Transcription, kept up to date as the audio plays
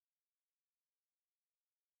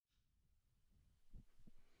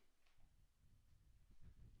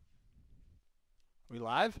We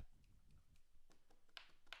live?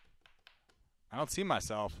 I don't see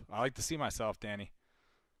myself. I like to see myself, Danny.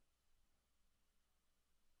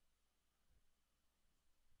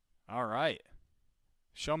 All right.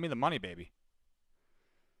 Show me the money, baby.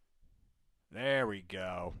 There we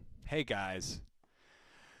go. Hey, guys.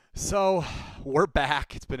 So, we're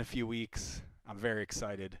back. It's been a few weeks. I'm very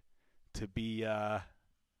excited to be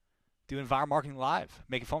doing Vyral Marketing Live,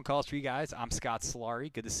 making phone calls for you guys. I'm Scott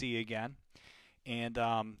Sillari. Good to see you again. And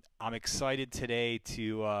I'm excited today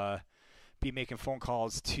to be making phone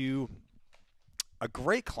calls to a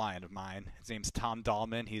great client of mine. His name's Thom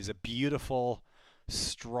Dallman. He's a beautiful,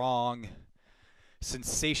 strong,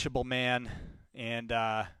 insatiable man. And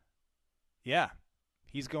yeah,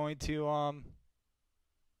 he's going to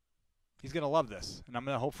love this. And I'm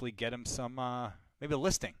going to hopefully get him some maybe a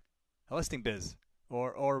listing biz,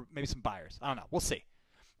 or maybe some buyers. I don't know. We'll see.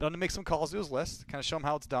 But I'm going to make some calls to his list, kind of show him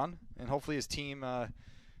how it's done, and hopefully his team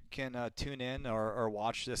can tune in or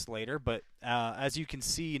watch this later. But as you can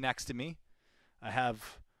see next to me, I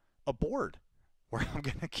have a board where I'm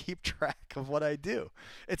going to keep track of what I do.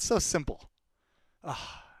 It's so simple.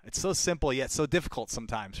 It's so simple yet so difficult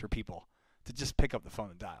sometimes for people to just pick up the phone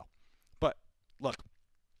and dial. But look,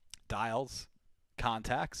 dials,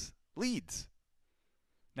 contacts, leads.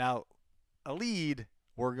 Now, a lead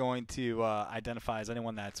we're going to identify as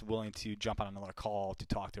anyone that's willing to jump on another call to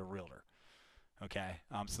talk to a realtor. Okay,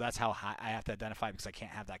 so that's how I have to identify, because I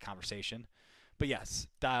can't have that conversation. But yes,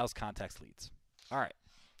 dials, contacts, leads. All right.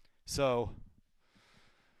 So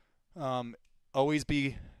always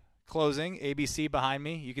be closing. ABC behind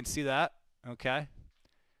me. You can see that. Okay.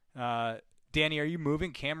 Danny, are you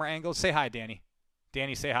moving camera angles? Say hi, Danny.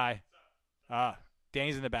 Danny, say hi.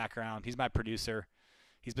 Danny's in the background. He's my producer.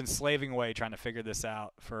 He's been slaving away trying to figure this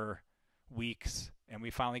out for weeks, and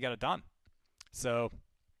we finally got it done. So,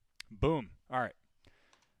 boom. All right.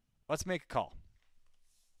 Let's make a call.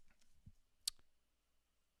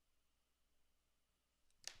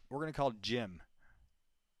 We're going to call Jim.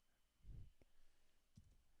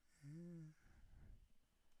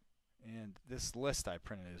 And this list I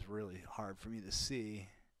printed is really hard for me to see.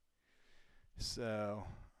 So,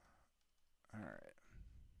 all right.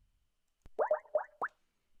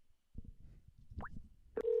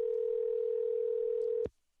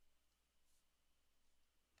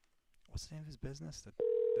 What's the name of his business?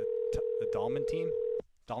 The Dallman team?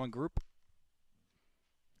 Dallman Group?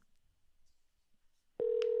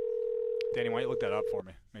 Danny, why don't you look that up for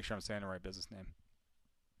me? Make sure I'm saying the right business name.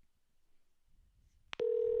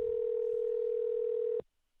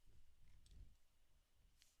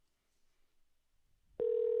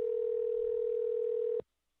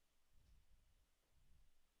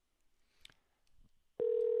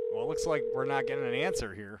 Well, it looks like we're not getting an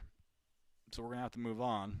answer here, so we're going to have to move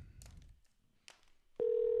on.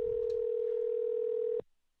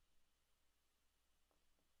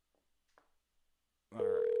 All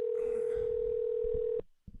right.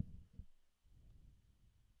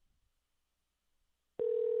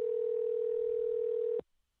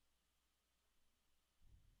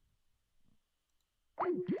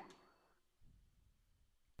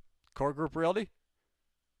 Core Group Realty?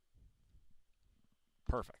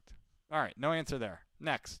 Perfect. All right, no answer there.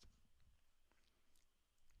 Next.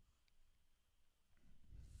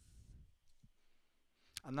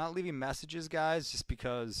 I'm not leaving messages, guys, just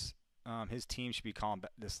because his team should be calling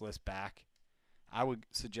this list back. I would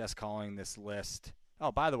suggest calling this list.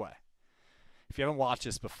 Oh, by the way, if you haven't watched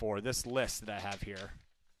this before, this list that I have here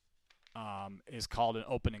is called an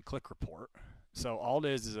open and click report. So all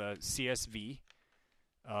it is a CSV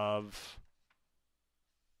of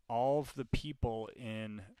all of the people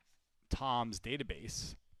in Tom's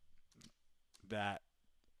database that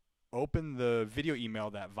open the video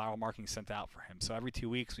email that Vyral Marketing sent out for him. So every 2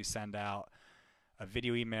 weeks we send out a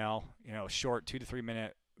video email, a short 2 to 3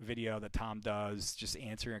 minute video that Tom does, just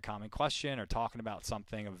answering a common question or talking about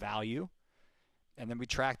something of value. And then we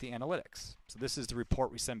track the analytics. So this is the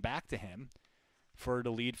report we send back to him for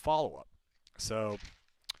the lead follow-up. So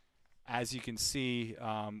as you can see,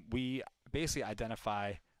 we basically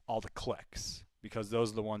identify all the clicks, because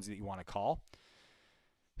those are the ones that you want to call.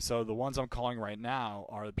 So the ones I'm calling right now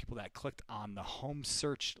are the people that clicked on the home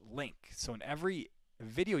search link. So in every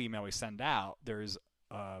video email we send out, there's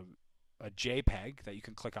a JPEG that you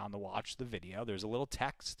can click on to watch the video. There's a little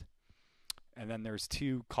text, and then there's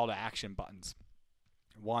 2 call to action buttons.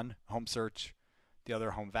 One, home search, the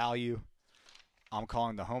other, home value. I'm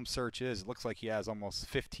calling the home searches. It looks like he has almost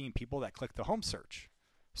 15 people that click the home search.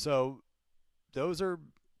 So those are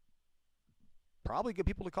probably good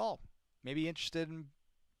people to call. Maybe interested in,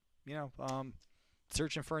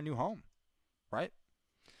 searching for a new home, right?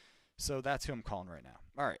 So that's who I'm calling right now.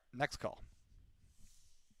 All right, next call.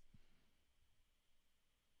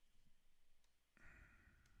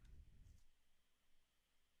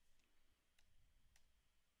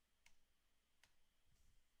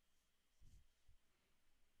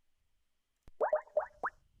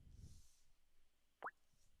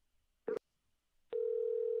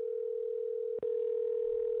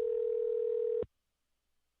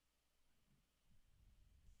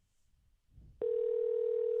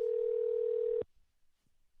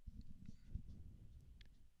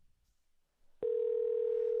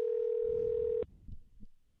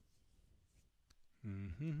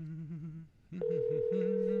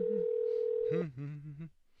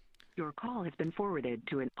 Your call has been forwarded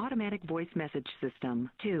to an automatic voice message system.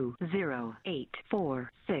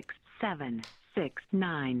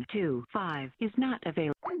 20846766925 is not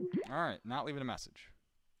available. All right, not leaving a message.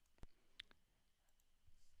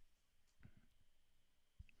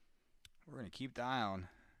 We're going to keep dialing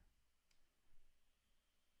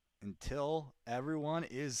until everyone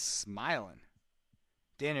is smiling.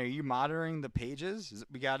 Dan, are you monitoring the pages?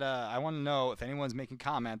 We got. I want to know if anyone's making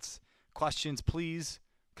comments, questions, please.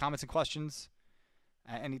 Comments and questions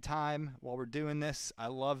at any time while we're doing this. I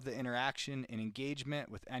love the interaction and engagement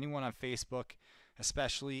with anyone on Facebook,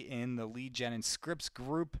 especially in the lead gen and scripts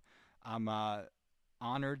group. I'm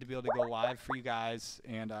honored to be able to go live for you guys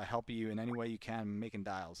and help you in any way you can making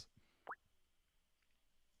dials.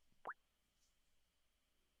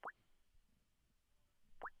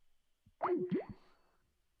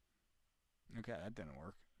 Okay, that didn't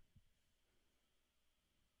work.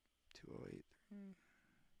 2083.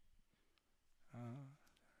 I'm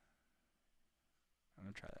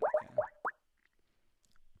going to try that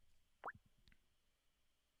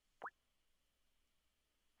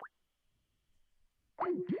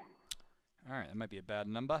again. All right, that might be a bad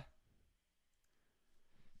number.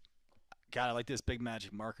 God, I like this big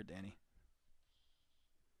magic marker, Danny.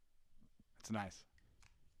 It's nice.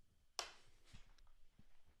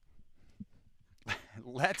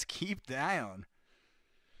 Let's keep dialing.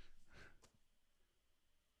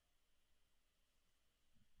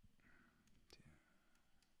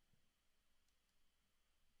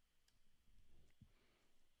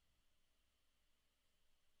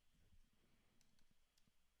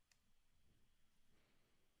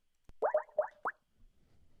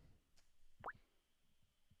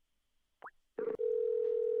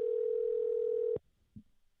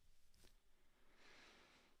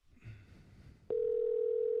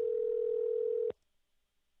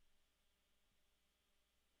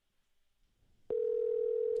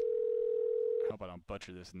 I hope I don't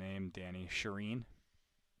butcher this name, Danny. Shireen.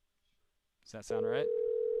 Does that sound right?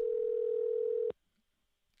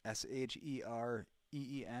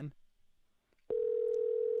 Shereen.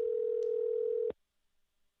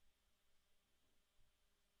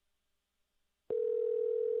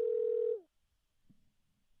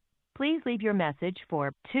 Please leave your message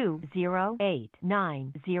for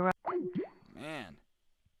 20890. Man.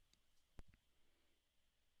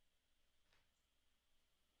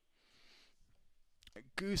 A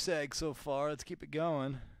goose egg so far. Let's keep it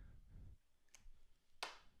going.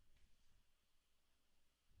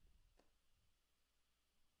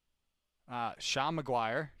 Sean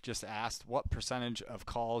McGuire just asked, what percentage of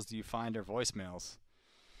calls do you find are voicemails?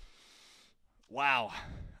 Wow.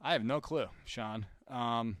 I have no clue, Sean.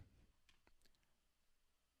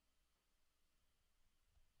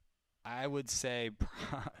 I would say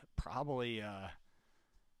probably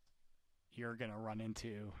you're going to run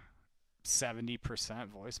into 70%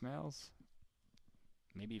 voicemails,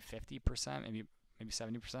 maybe 50%, maybe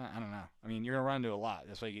 70%. I don't know. I mean, you're going to run into a lot.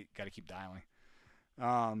 That's why you got to keep dialing.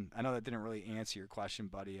 I know that didn't really answer your question,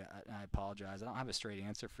 buddy. I apologize. I don't have a straight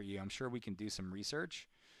answer for you. I'm sure we can do some research.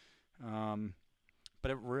 But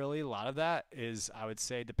it really, a lot of that is, I would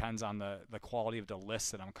say, depends on the quality of the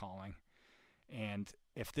list that I'm calling. And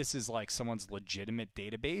if this is like someone's legitimate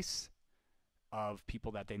database of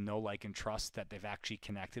people that they know, like, and trust, that they've actually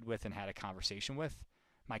connected with and had a conversation with,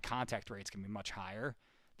 my contact rates can be much higher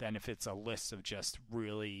than if it's a list of just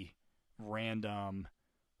really random,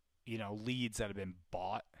 leads that have been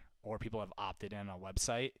bought or people have opted in on a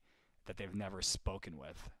website that they've never spoken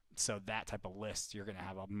with. So that type of list, you're going to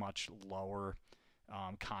have a much lower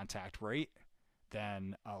contact rate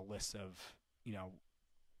than a list of,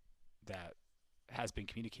 that has been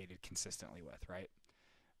communicated consistently with, right?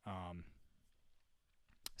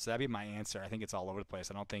 So that'd be my answer. I think it's all over the place.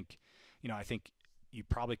 I don't think, I think you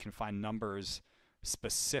probably can find numbers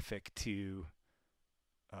specific to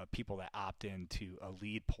people that opt into a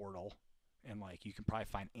lead portal, and like you can probably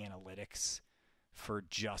find analytics for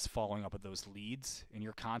just following up with those leads in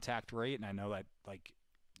your contact rate. And I know that like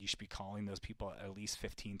you should be calling those people at least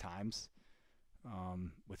 15 times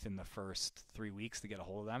within the first 3 weeks to get a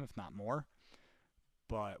hold of them, if not more.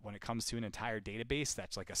 But when it comes to an entire database,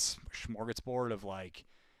 that's like a smorgasbord of like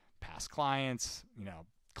past clients,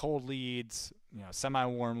 cold leads,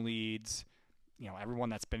 semi-warm leads, everyone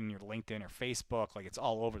that's been in your LinkedIn or Facebook, like it's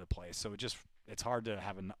all over the place. So it's hard to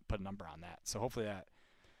put a number on that. So hopefully that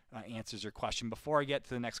answers your question. Before I get to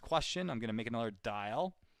the next question, I'm going to make another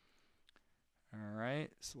dial. All right,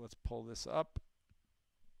 so let's pull this up.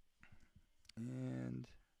 And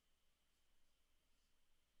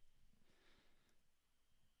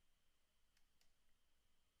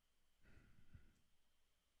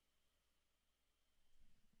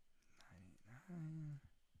all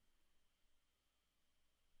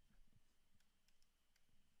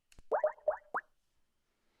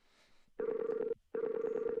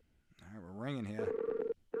right, we're ringing here.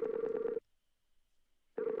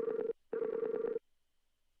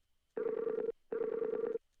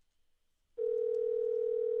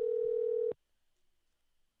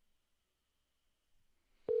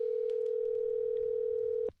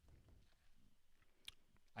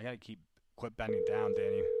 I gotta quit bending down,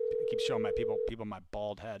 Danny. I keep showing my people my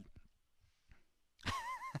bald head.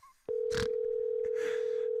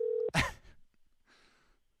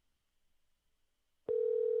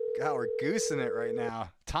 God, we're goosing it right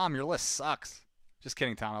now. Tom, your list sucks. Just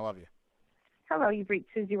kidding, Tom. I love you. Hello, you've reached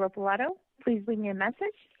Susie Ropolato. Please leave me a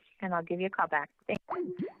message, and I'll give you a call back. Thanks.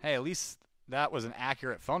 Hey, at least that was an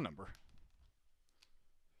accurate phone number.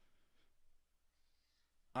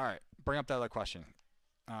 All right, bring up that other question.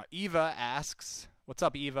 Eva asks, what's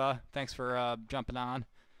up, Eva? Thanks for jumping on.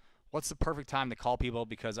 What's the perfect time to call people?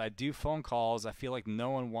 Because I do phone calls. I feel like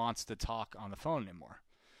no one wants to talk on the phone anymore.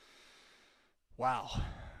 Wow.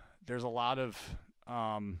 There's a lot of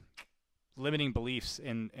limiting beliefs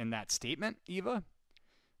in that statement, Eva.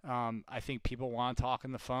 I think people want to talk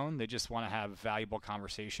on the phone. They just want to have valuable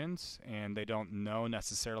conversations, and they don't know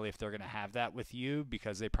necessarily if they're going to have that with you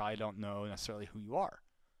because they probably don't know necessarily who you are.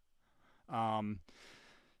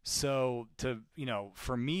 So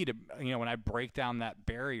for me to, when I break down that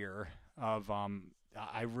barrier of,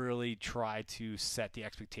 I really try to set the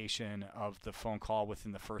expectation of the phone call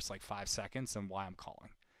within the first 5 seconds and why I'm calling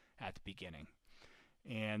at the beginning.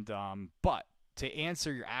 And, but to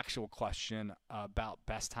answer your actual question about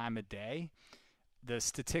best time of day, the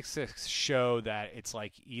statistics show that it's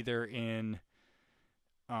either in,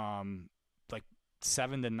 7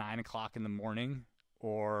 to 9 o'clock in the morning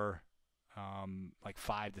or,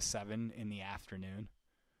 5 to 7 in the afternoon,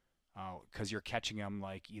 because you're catching them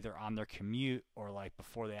either on their commute or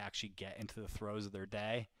before they actually get into the throes of their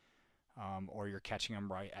day, or you're catching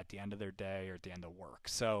them right at the end of their day or at the end of work.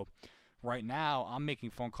 So right now I'm making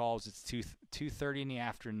phone calls. It's 2:30 in the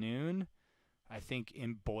afternoon, I think,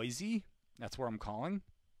 in Boise. That's where I'm calling.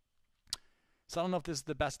 So I don't know if this is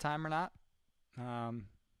the best time or not.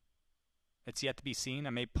 It's yet to be seen. I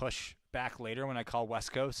may push back later when I call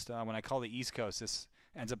West Coast. When I call the East Coast, this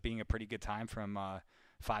ends up being a pretty good time from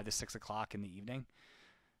 5 to 6 o'clock in the evening.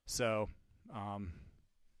 So, I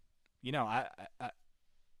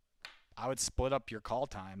would split up your call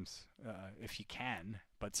times if you can,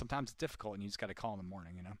 but sometimes it's difficult and you just got to call in the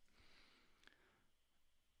morning,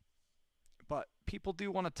 But people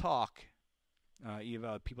do want to talk,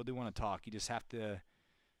 Eva. People do want to talk. You just have to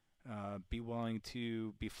be willing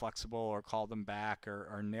to be flexible or call them back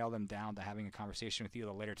or nail them down to having a conversation with you at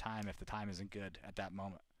a later time if the time isn't good at that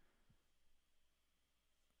moment.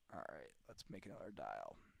 All right, let's make another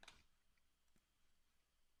dial.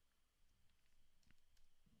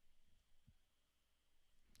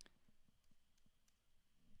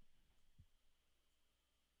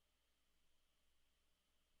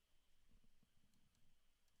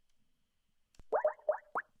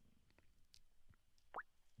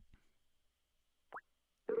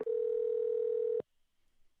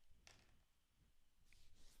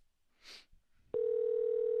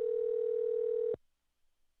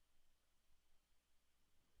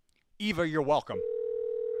 Eva, you're welcome.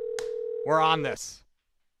 We're on this.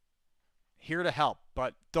 Here to help,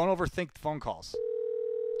 but don't overthink the phone calls.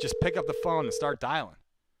 Just pick up the phone and start dialing.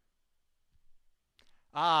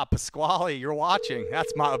 Ah, Pasquale, you're watching.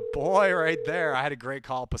 That's my boy right there. I had a great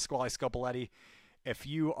call, Pasquale Scopoletti. If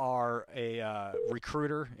you are a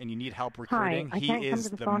recruiter and you need help recruiting, he is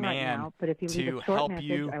the man to help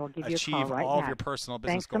you achieve all of your personal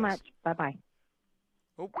business goals. Thanks so much. Bye-bye.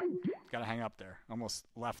 Oh, got to hang up there. Almost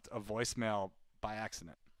left a voicemail by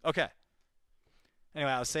accident. Okay.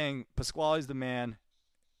 Anyway, I was saying Pasquale's the man.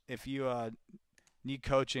 If you need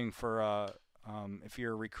coaching for If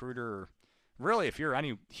you're a recruiter, or really if you're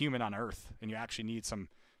any human on earth and you actually need some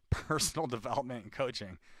personal development and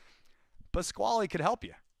coaching, Pasquale could help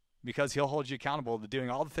you because he'll hold you accountable to doing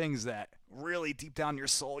all the things that really deep down in your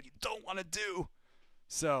soul you don't want to do.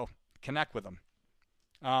 So connect with him.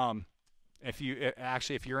 If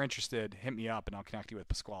you're interested, hit me up and I'll connect you with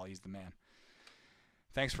Pasquale. He's the man.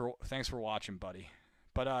 Thanks for watching, buddy.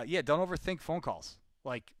 But yeah, don't overthink phone calls.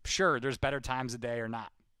 Like, sure, there's better times a day or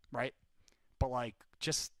not, right? But like,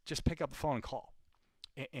 just pick up the phone and call,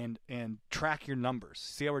 and track your numbers.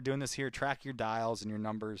 See how we're doing this here? Track your dials and your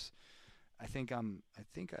numbers. How many? God,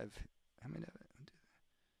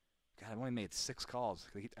 I've only made 6 calls.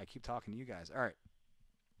 I keep talking to you guys. All right,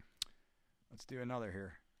 let's do another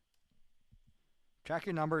here. Track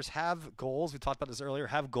your numbers. Have goals. We talked about this earlier.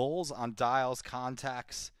 Have goals on dials,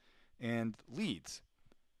 contacts, and leads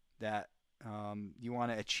that you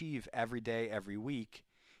want to achieve every day, every week.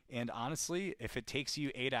 And honestly, if it takes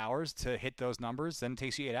you 8 hours to hit those numbers, then it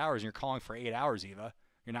takes you 8 hours, and you're calling for 8 hours, Eva.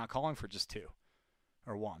 You're not calling for just 2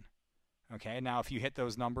 or 1. Okay? Now, if you hit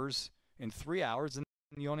those numbers in 3 hours, then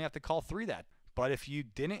you only have to call 3 that. But if you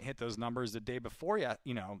didn't hit those numbers the day before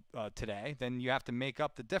today, then you have to make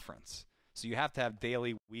up the difference. So you have to have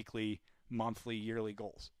daily, weekly, monthly, yearly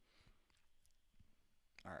goals.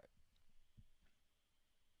 All right.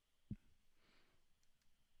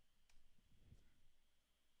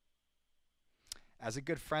 As a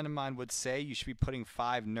good friend of mine would say, you should be putting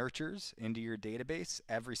 5 nurtures into your database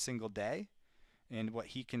every single day. And what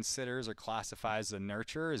he considers or classifies as a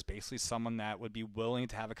nurture is basically someone that would be willing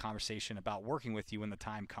to have a conversation about working with you when the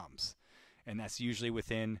time comes. And that's usually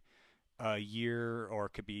within a year, or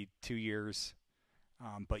it could be 2 years.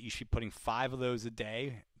 But you should be putting 5 of those a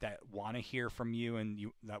day that want to hear from you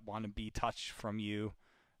and that want to be touched from you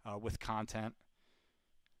with content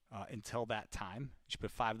until that time. You should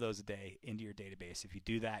put 5 of those a day into your database. If you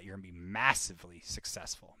do that, you're going to be massively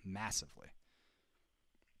successful. Massively.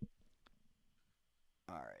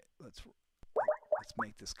 All right, let's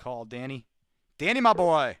make this call, Danny. Danny, my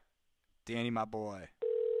boy. Danny, my boy.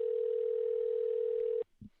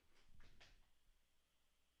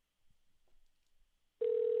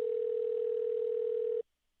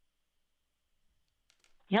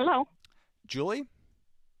 Hello. Julie?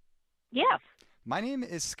 Yes. My name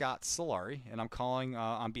is Scott Sillari, and I'm calling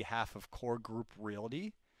on behalf of Core Group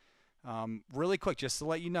Realty. Really quick, just to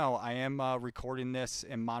let you know, I am recording this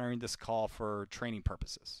and monitoring this call for training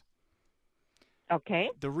purposes. Okay.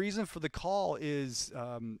 The reason for the call is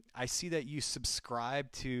I see that you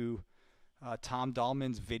subscribe to Thom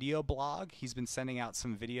Dallman's video blog. He's been sending out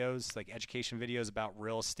some videos, like education videos about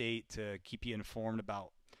real estate to keep you informed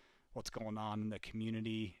about what's going on in the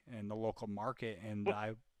community and the local market. And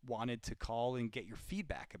I wanted to call and get your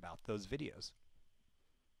feedback about those videos.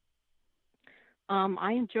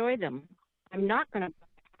 I enjoy them. I'm not going to buy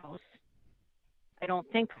a house. I don't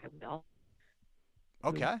think I will.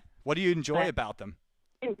 Okay. What do you enjoy about them?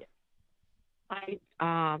 They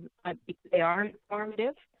are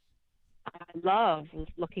informative. I love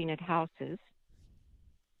looking at houses.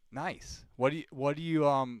 Nice. What do you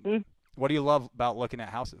love about looking at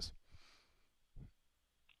houses?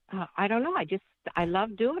 I don't know. I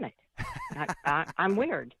love doing it. I'm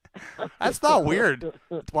weird. That's not weird.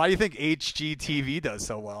 Why do you think HGTV does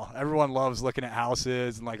so well? Everyone loves looking at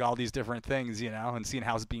houses and like all these different things, and seeing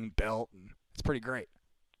houses being built, and it's pretty great.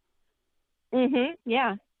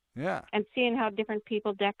 Yeah. Yeah. And seeing how different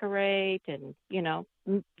people decorate and,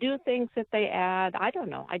 do things that they add. I don't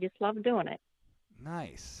know. I just love doing it.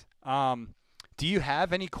 Nice. Do you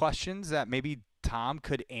have any questions that maybe Thom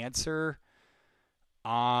could answer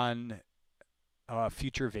on a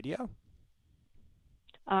future video?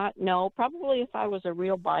 No, probably if I was a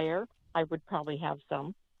real buyer, I would probably have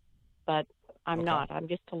some, but I'm not. I'm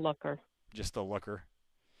just a looker. Just a looker.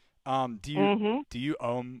 Do you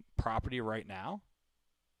own property right now?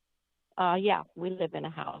 Yeah, we live in a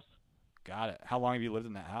house. Got it. How long have you lived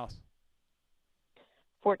in that house?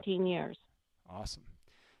 14 years. Awesome.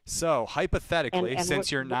 So hypothetically, and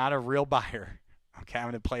since you're not a real buyer, okay, I'm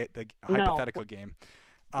going to play the hypothetical game.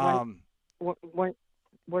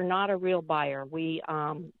 We're not a real buyer.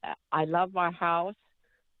 I love our house.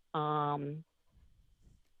 No.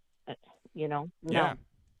 Yeah.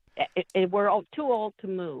 We're too old to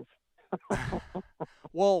move.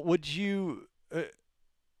 Well, would you,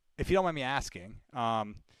 if you don't mind me asking,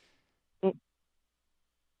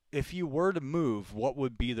 if you were to move, what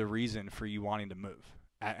would be the reason for you wanting to move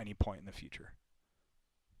at any point in the future?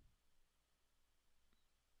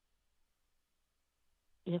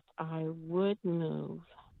 If I would move.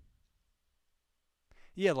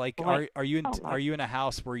 Yeah, like Like, are you in oh, are you in a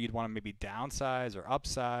house where you'd want to maybe downsize or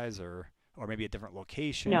upsize or maybe a different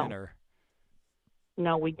location no, or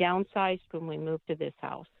no, we downsized when we moved to this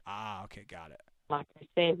house. okay, got it. Like I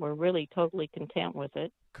say, we're really totally content with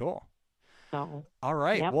it. Cool. So, All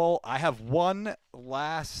right. yep. Well, I have one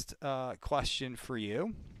last question for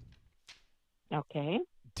you. Okay.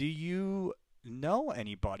 Do you know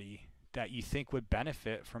anybody that you think would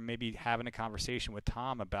benefit from maybe having a conversation with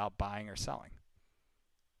Thom about buying or selling?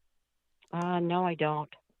 No, I don't.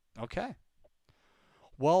 Okay.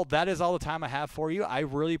 Well, that is all the time I have for you. I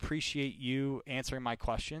really appreciate you answering my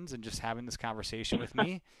questions and just having this conversation with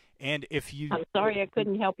me. And if you I'm sorry I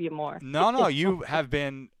couldn't help you more. No, you've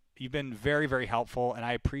been very, very helpful, and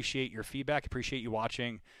I appreciate your feedback. Appreciate you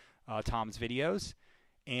watching Thom's videos.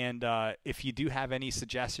 And if you do have any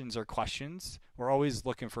suggestions or questions, we're always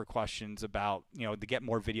looking for questions about, to get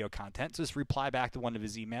more video content. So just reply back to one of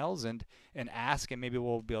his emails and ask, and maybe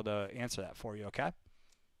we'll be able to answer that for you, okay?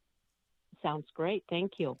 Sounds great.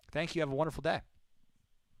 Thank you. Thank you. Have a wonderful day.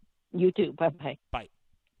 You too. Bye-bye. Bye.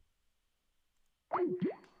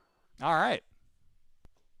 All right.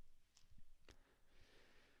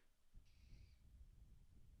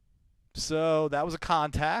 So that was a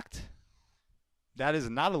contact. That is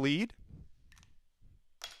not a lead.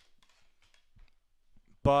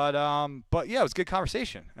 But yeah, it was a good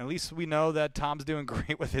conversation. At least we know that Thom's doing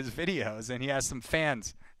great with his videos and he has some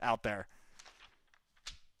fans out there.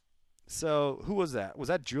 So who was that? Was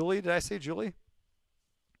that Julie? Did I say Julie?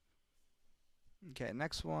 Okay,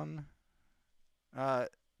 next one.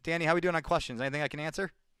 Danny, how are we doing on questions? Anything I can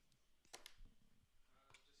answer?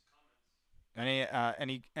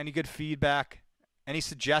 Any good feedback? Any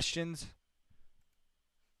suggestions?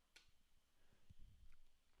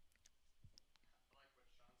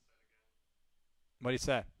 What do you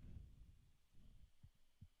say?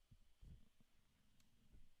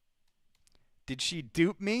 Did she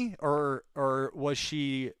dupe me or was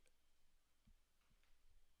she?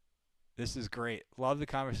 This is great. Love the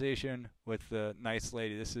conversation with the nice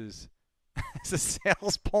lady. This is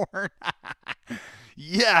sales porn.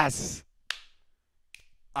 Yes.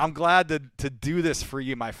 I'm glad to do this for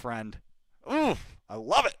you, my friend. Ooh, I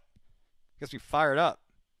love it. Gets me fired up.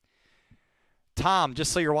 Thom,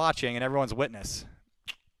 just so you're watching and everyone's witness,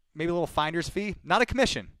 maybe a little finder's fee. Not a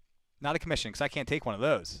commission. Not a commission because I can't take one of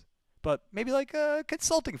those. But maybe like a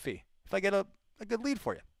consulting fee if I get a good lead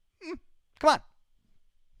for you. Come on.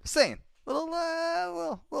 Just saying.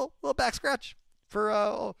 Little back scratch for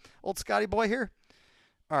old Scotty boy here.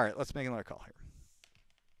 All right, let's make another call here.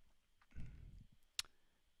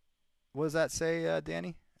 What does that say,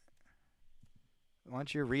 Danny? Why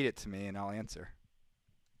don't you read it to me and I'll answer?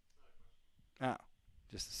 Oh,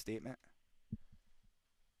 just a statement.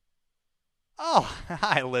 Oh,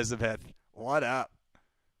 hi, Elizabeth. What up?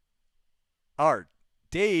 Or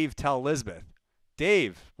Dave, tell Elizabeth.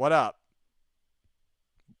 Dave, what up?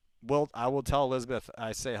 I will tell Elizabeth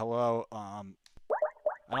I say hello. I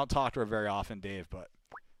don't talk to her very often, Dave, but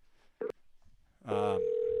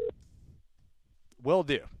will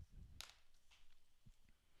do.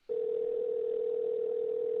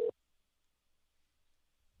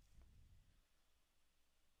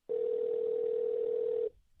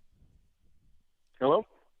 Hello?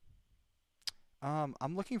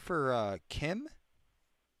 I'm looking for Kim.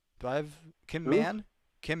 Do I have Kim Who? Mann?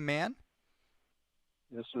 Kim Mann?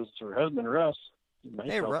 This is her husband, Russ. My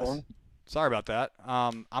Hey, cell Russ. phone. Sorry about that.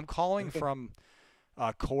 I'm calling from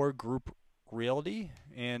Core Group Realty,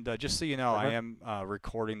 and just so you know, I am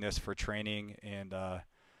recording this for training, and I'm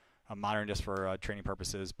monitoring this for training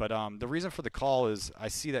purposes. But the reason for the call is I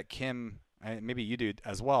see that Kim, and maybe you do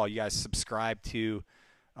as well, you guys subscribe to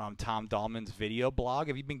Thom Dallman's video blog.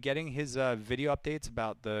 Have you been getting his video updates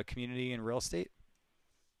about the community and real estate?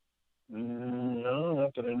 No,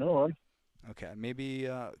 not that I know of. Okay, maybe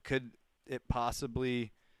could it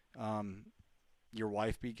possibly your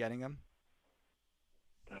wife be getting them?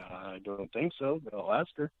 I don't think so, but I'll ask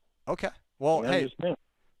her. Okay. Well, Yeah, hey, just now.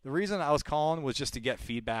 the reason I was calling was just to get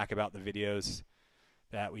feedback about the videos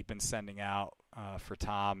that we've been sending out for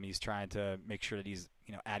Thom. He's trying to make sure that he's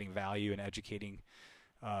adding value and educating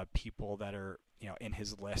people that are in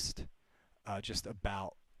his list just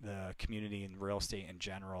about the community and real estate in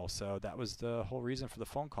general. So that was the whole reason for the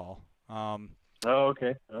phone call. Oh,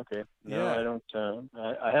 okay. No, Yeah. I don't.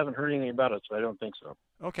 I haven't heard anything about it, so I don't think so.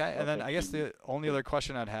 Okay, and then I guess the only other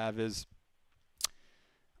question I'd have is,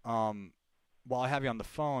 while I have you on the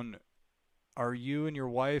phone, are you and your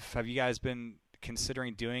wife, have you guys been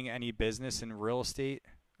considering doing any business in real estate?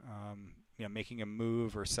 Making a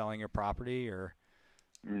move or selling your property, or?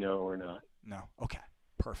 No, we're not. No. Okay,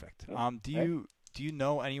 perfect. No. Do Do you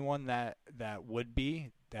know anyone that would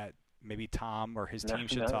be that maybe Tom or his team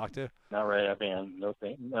should talk to? Not right offhand.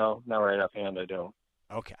 No, not right offhand. I don't.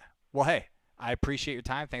 Okay. Well, hey, I appreciate your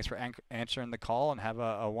time. Thanks for answering the call, and have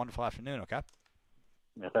a wonderful afternoon, okay?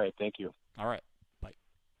 All right. Thank you. All right. Bye.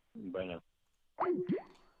 Bye now.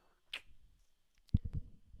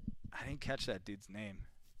 I didn't catch that dude's name.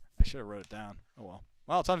 I should have wrote it down. Oh, well.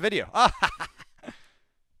 Well, it's on video. Ah!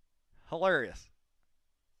 Hilarious.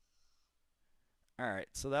 All right.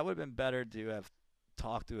 So that would have been better to have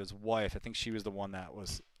talked to his wife. I think she was the one that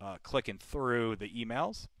was clicking through the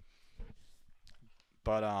emails.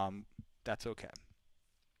 But that's okay.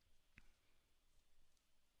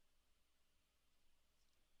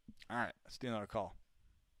 All right, let's do another call.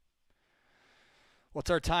 What's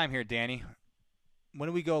our time here, Danny? When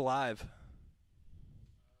do we go live?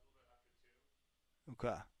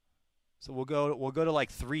 Okay. So we'll go to like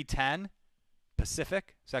 3:10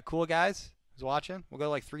 Pacific. Is that cool, guys? Who's watching? We'll go to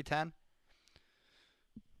like 3:10.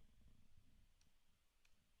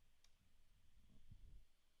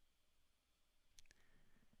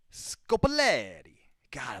 Scopoletti.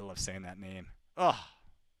 God, I love saying that name. Oh,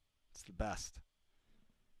 it's the best.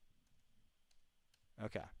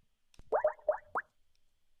 Okay.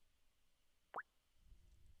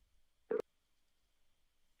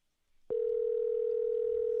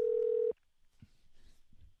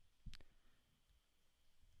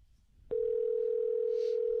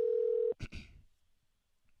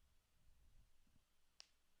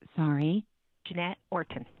 Sorry, Jeanette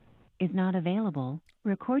Orton. is not available.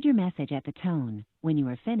 Record your message at the tone. When you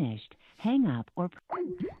are finished, hang up or...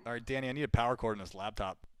 All right, Danny, I need a power cord in this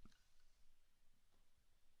laptop.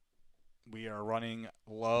 We are running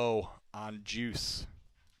low on juice,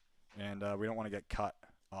 and we don't want to get cut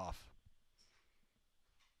off.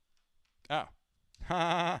 Oh.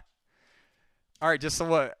 All right, just so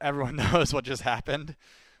what everyone knows what just happened,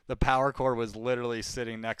 the power cord was literally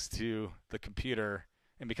sitting next to the computer,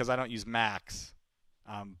 and because I don't use Macs,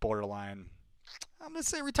 I'm borderline, I'm going to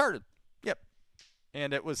say retarded. Yep.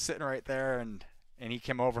 And it was sitting right there, and he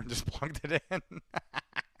came over and just plugged it in.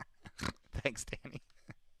 Thanks, Danny.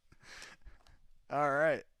 All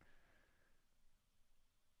right.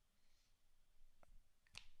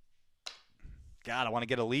 God, I want to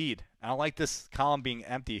get a lead. I don't like this column being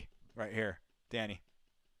empty right here, Danny.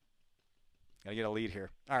 Got to get a lead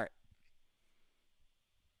here. All right.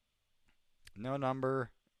 No number.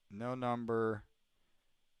 No number.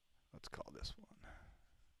 Let's call this one.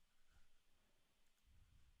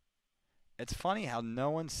 It's funny how no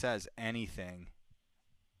one says anything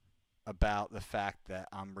about the fact that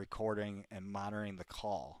I'm recording and monitoring the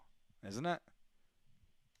call, isn't it?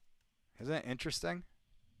 Isn't it interesting?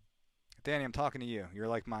 Danny, I'm talking to you. You're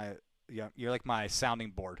like my sounding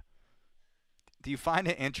board. Do you find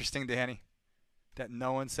it interesting, Danny, that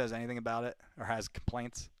no one says anything about it or has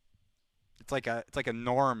complaints? It's like a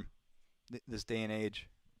norm this day and age.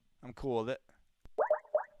 I'm cool with it.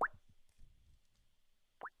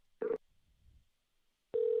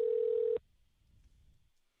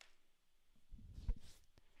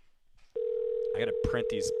 I gotta print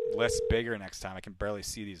these lists bigger next time. I can barely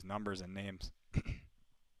see these numbers and names.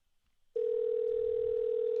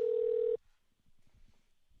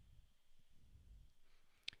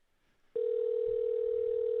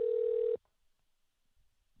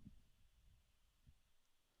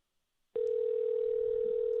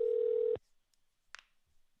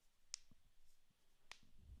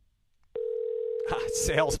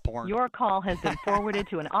 Sales porn. Your call has been forwarded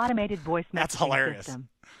to an automated voice That's messaging hilarious. system.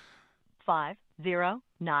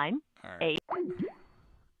 5098. All right.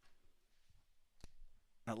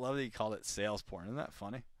 I love that you called it sales porn. Isn't that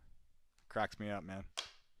funny? Cracks me up, man.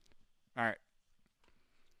 All right.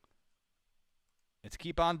 Let's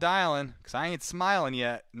keep on dialing because I ain't smiling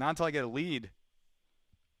yet. Not until I get a lead.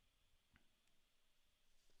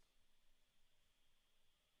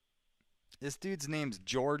 This dude's name's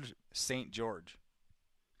George St. George.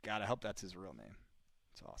 God, I hope that's his real name.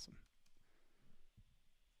 It's awesome.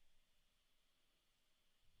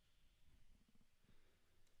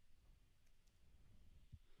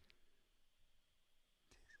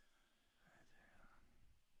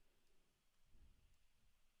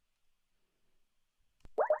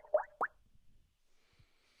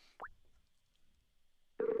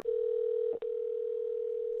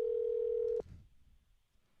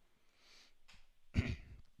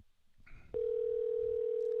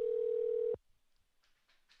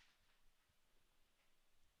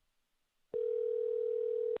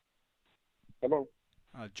 Hello.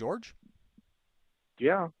 George?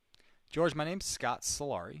 Yeah. George, my name's Scott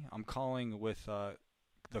Sillari. I'm calling with the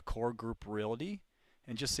Core Group Realty,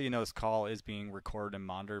 And just so you know, this call is being recorded and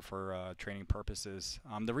monitored for training purposes.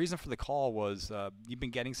 The reason for the call was you've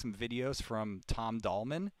been getting some videos from Thom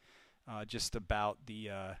Dallman just about the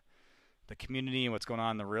community and what's going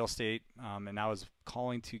on in the real estate, and I was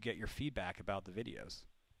calling to get your feedback about the videos.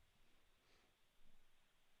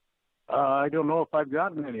 I don't know if I've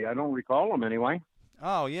gotten any. I don't recall them anyway.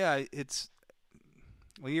 Oh, yeah,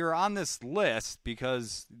 well, you're on this list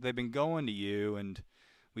because they've been going to you, and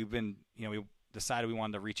we've been, we decided we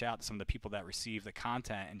wanted to reach out to some of the people that receive the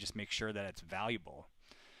content and just make sure that it's valuable.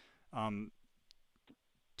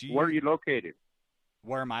 Where are you located?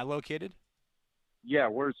 Where am I located? Yeah,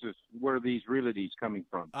 where are these realties coming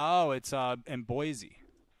from? Oh, it's in Boise.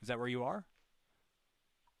 Is that where you are?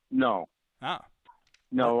 No. Oh.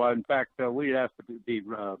 No, in fact, we asked to be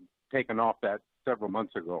taken off that several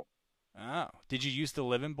months ago. Oh. Did you used to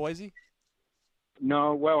live in Boise?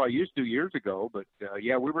 No, well, I used to years ago, but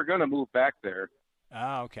yeah, we were going to move back there.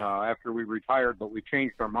 Oh, okay. After we retired, but we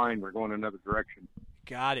changed our mind. We're going another direction.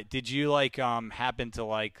 Got it. Did you happen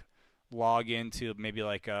to log into maybe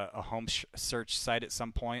a home search site at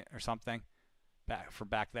some point or something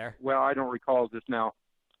back there? Well, I don't recall just now.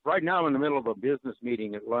 Right now, I'm in the middle of a business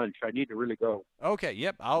meeting at lunch. I need to really go. Okay.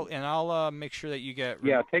 Yep. I'll make sure that you get.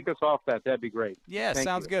 Yeah, take us off that. That'd be great. Yeah,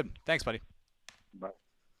 sounds good. Thanks, buddy. Bye.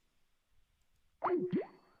 All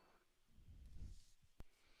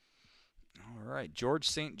right, George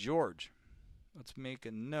St. George. Let's make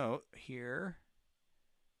a note here.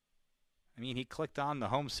 I mean, he clicked on the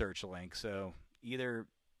home search link, so either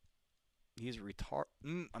he's retarded.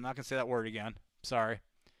 I'm not going to say that word again. Sorry.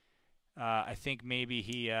 I think maybe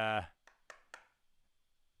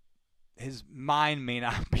his mind may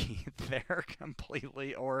not be there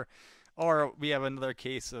completely, or we have another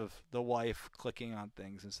case of the wife clicking on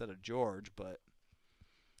things instead of George, but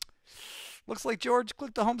looks like George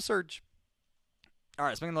clicked the home search. All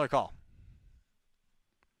right, let's make another call.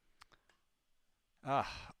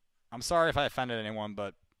 I'm sorry if I offended anyone,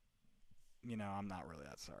 but, I'm not really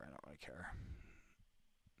that sorry. I don't really care.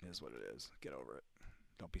 It is what it is. Get over it.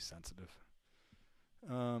 Don't be sensitive.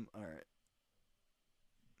 All right.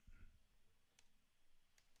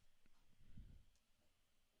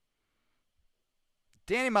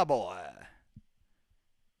 Danny, my boy.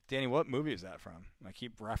 Danny, what movie is that from? I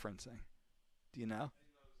keep referencing. Do you know?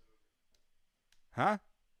 Huh?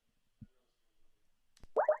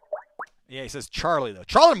 Yeah, he says Charlie, though.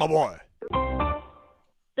 Charlie, my boy.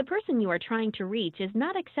 The person you are trying to reach is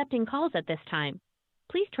not accepting calls at this time.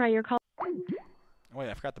 Please try your call. Wait,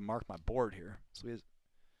 I forgot to mark my board here. So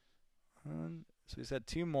he's had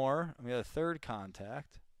two more, and we had a third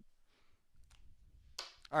contact.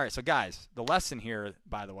 All right, so guys, the lesson here,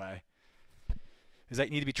 by the way, is that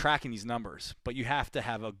you need to be tracking these numbers, but you have to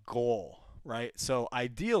have a goal, right? So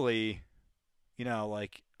ideally,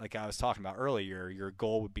 like I was talking about earlier, your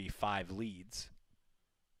goal would be 5 leads.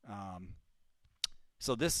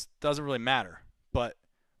 So this doesn't really matter, but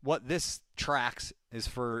what this tracks is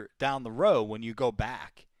for down the road when you go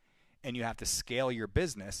back and you have to scale your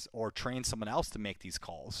business or train someone else to make these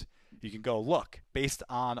calls. You can go, look, based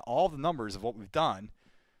on all the numbers of what we've done,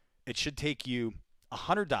 it should take you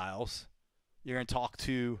 100 dials. You're going to talk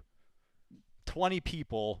to 20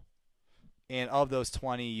 people, and of those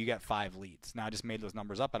 20, you get 5 leads. Now, I just made those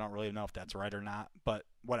numbers up. I don't really know if that's right or not, but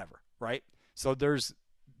whatever, right? So this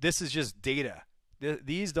is just data.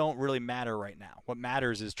 These don't really matter right now. What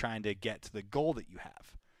matters is trying to get to the goal that you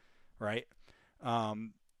have, right?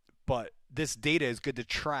 But this data is good to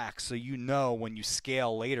track so you know when you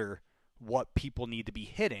scale later what people need to be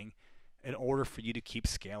hitting in order for you to keep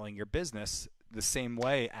scaling your business the same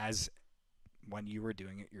way as when you were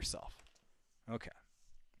doing it yourself. Okay.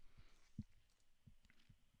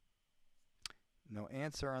 No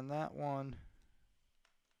answer on that one.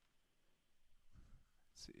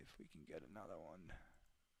 Let's see if we can get another one.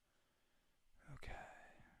 Okay.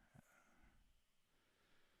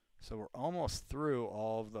 So we're almost through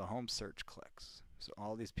all of the home search clicks. So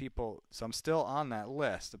all these people, so I'm still on that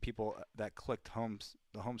list of people that clicked the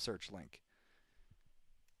home search link.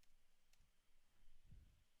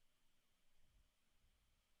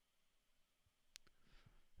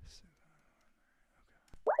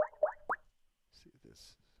 See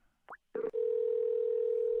this.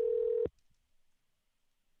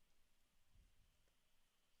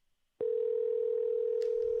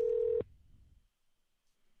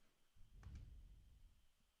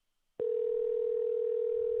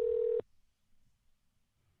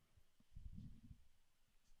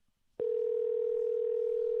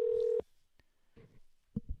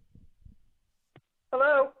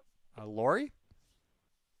 Hello? Lori?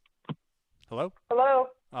 Hello? Hello?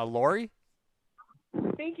 Lori?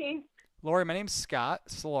 Speaking. Lori, my name's Scott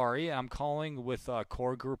Sillari, and I'm calling with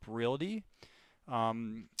Core Group Realty.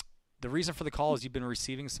 The reason for the call is you've been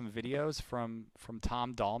receiving some videos from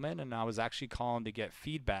Thom Dallman, and I was actually calling to get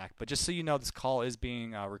feedback. But just so you know, this call is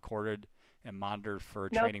being recorded and monitored for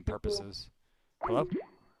training purposes. Hello?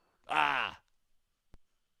 Ah!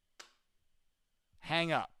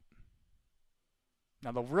 Hang up.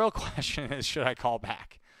 Now, the real question is, should I call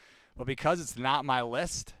back? Well, because it's not my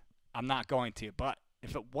list, I'm not going to. But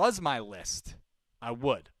if it was my list, I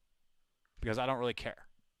would, because I don't really care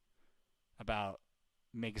about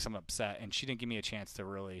making someone upset, and she didn't give me a chance to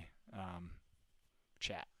really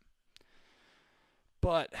chat.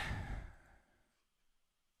 But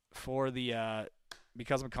for the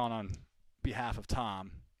because I'm calling on behalf of Thom,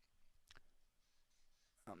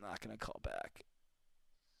 I'm not going to call back.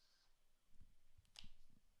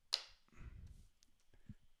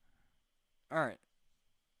 All right.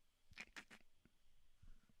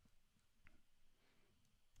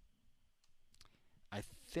 I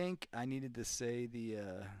think I needed to say the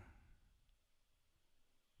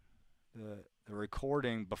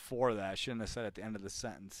recording before that. I shouldn't have said at the end of the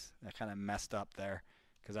sentence. That kind of messed up there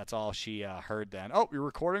because that's all she heard then. Oh, you're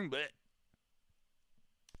recording? Blech.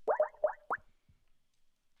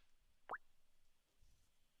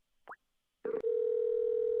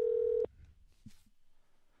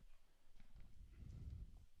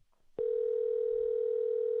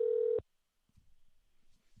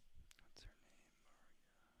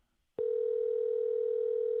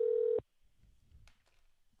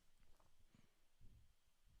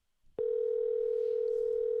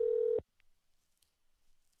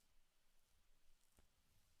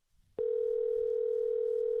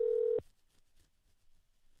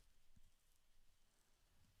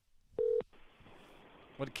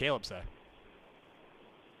 What did Caleb say?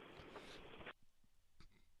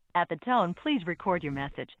 At the tone, please record your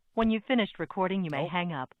message. When you've finished recording, you may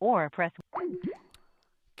hang up or press.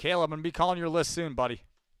 Caleb, I'm gonna be calling your list soon, buddy.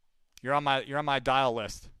 You're on my dial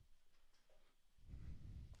list.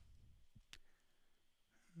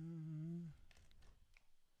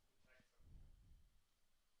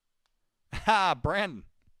 Ha, Brandon.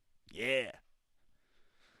 Yeah.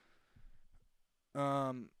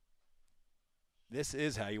 This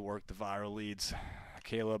is how you work the viral leads,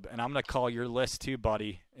 Caleb. And I'm going to call your list too,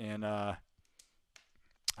 buddy. And I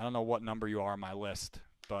don't know what number you are on my list,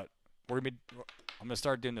 but I'm going to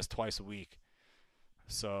start doing this twice a week.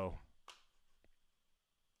 So,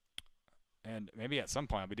 and maybe at some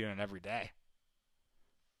point I'll be doing it every day.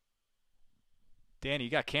 Danny, you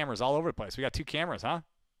got cameras all over the place. We got 2 cameras, huh?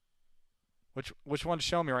 Which one to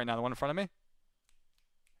show me right now? The one in front of me?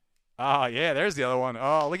 Oh, yeah, there's the other one.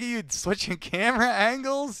 Oh, look at you switching camera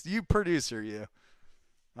angles. You producer, you.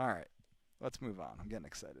 All right, let's move on. I'm getting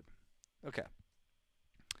excited. Okay.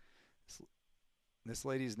 This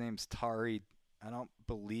lady's name's Tari. I don't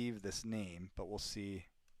believe this name, but we'll see.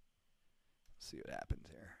 See what happens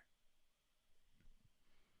here.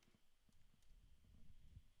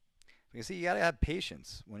 You see, you got to have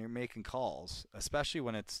patience when you're making calls, especially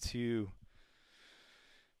when it's to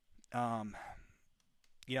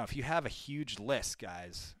if you have a huge list,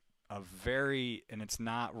 guys, and it's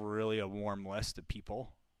not really a warm list of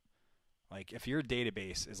people. Like, if your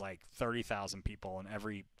database is like 30,000 people and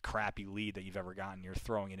every crappy lead that you've ever gotten, you're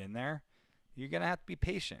throwing it in there, you're going to have to be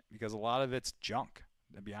patient because a lot of it's junk,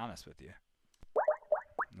 to be honest with you.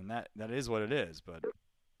 And that is what it is, but...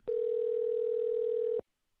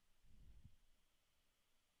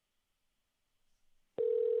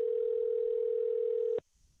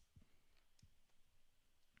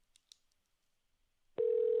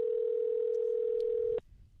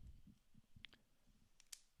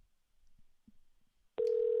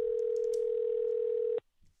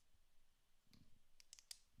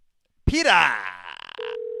 Peter! I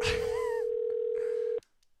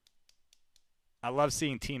love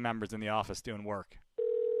seeing team members in the office doing work.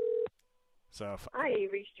 So Hi, you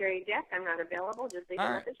reached Jerry Deck. I'm not available. Just leave a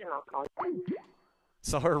message and I'll call you.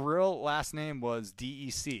 So her real last name was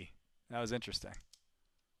DEC. That was interesting.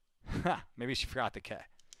 Maybe she forgot the K.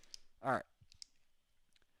 All right.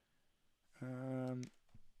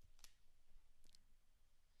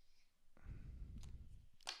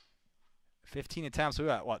 15 attempts. We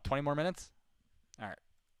got, what, 20 more minutes? All right.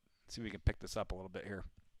 Let's see if we can pick this up a little bit here.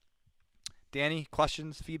 Danny,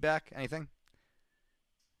 questions, feedback, anything?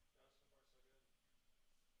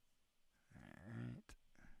 All right.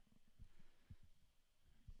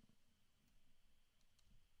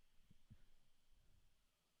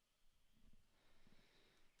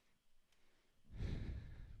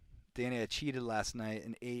 Danny, I cheated last night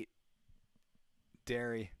and ate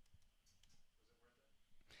dairy.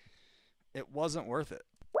 it wasn't worth it.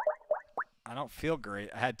 I don't feel great.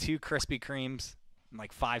 I had 2 Krispy Kremes and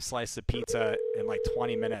like 5 slices of pizza in like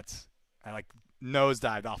 20 minutes. I like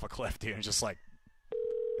nosedived off a cliff, dude, and just like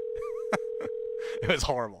it was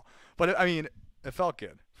horrible. But it felt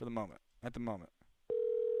good for the moment. At the moment.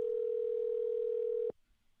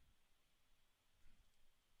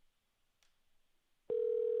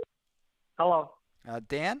 Hello.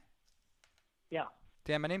 Dan? Yeah.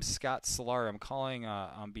 Dan, my name's Scott Sillari. I'm calling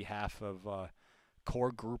on behalf of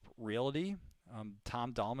Core Group Realty.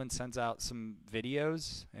 Thom Dallman sends out some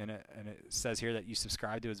videos, and it says here that you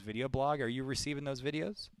subscribe to his video blog. Are you receiving those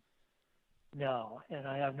videos? No, and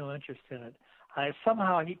I have no interest in it.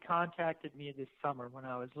 Somehow he contacted me this summer when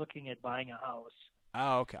I was looking at buying a house.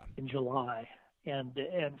 Oh, okay. In July, and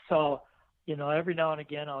so, every now and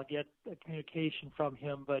again I'll get a communication from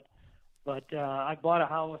him, but I bought a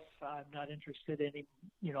house. I'm not interested any.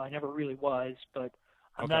 I never really was, but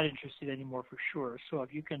I'm not interested anymore for sure. So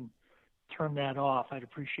if you can turn that off, I'd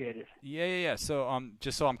appreciate it. Yeah. So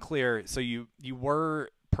just so I'm clear, so you were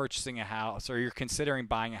purchasing a house, or you're considering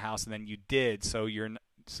buying a house, and then you did. So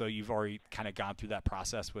you've already kind of gone through that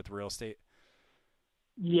process with real estate.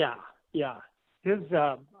 Yeah. His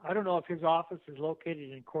I don't know if his office is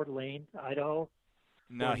located in Coeur d'Alene, Idaho.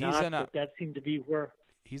 No, that seemed to be where.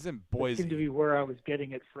 He's in Boise. That seemed to be where I was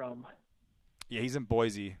getting it from. Yeah, he's in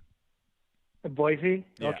Boise. In Boise?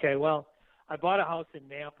 Yeah. Okay, well, I bought a house in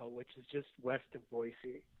Nampa, which is just west of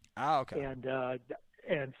Boise. Oh, okay. And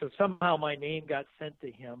so somehow my name got sent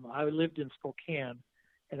to him. I lived in Spokane,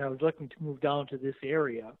 and I was looking to move down to this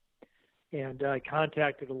area. And I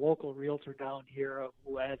contacted a local realtor down here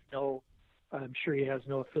who has I'm sure he has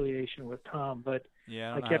no affiliation with Tom, but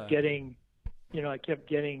yeah, I kept getting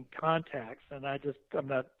contacts, and I'm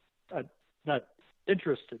not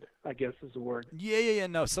interested, I guess is the word. Yeah.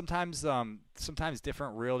 No, sometimes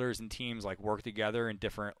different realtors and teams like work together in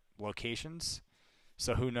different locations.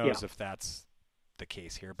 So who knows if that's the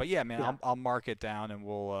case here. But yeah, man, Yeah. I'll mark it down, and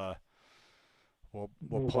we'll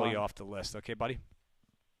pull you off the list. Okay, buddy?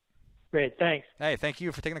 Great, thanks. Hey, thank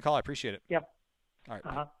you for taking the call. I appreciate it. Yep. All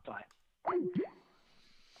right. Bye.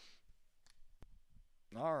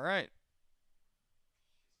 All right.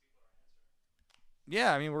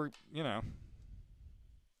 Yeah, we're,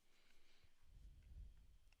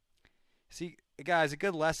 See, guys, a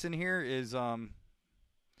good lesson here is,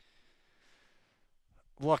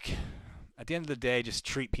 look, at the end of the day, just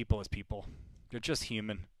treat people as people. They're just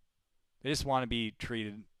human. They just want to be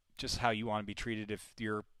treated just how you want to be treated if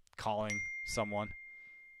you're calling someone,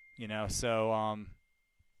 so,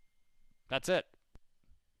 that's it.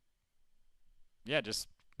 Yeah, just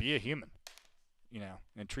be a human,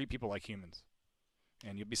 and treat people like humans.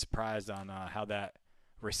 And you'll be surprised on how that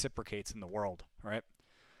reciprocates in the world, right?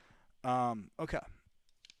 Okay.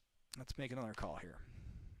 Let's make another call here.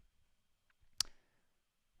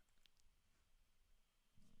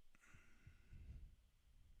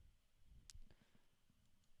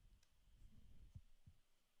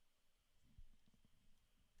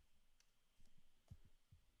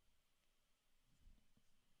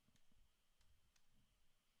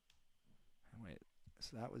 Wait,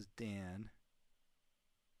 so that was Dan.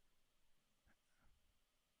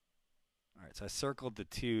 All right, so I circled the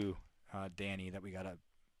 2, Danny, that we got to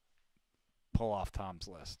pull off Tom's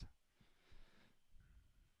list.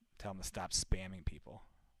 Tell him to stop spamming people.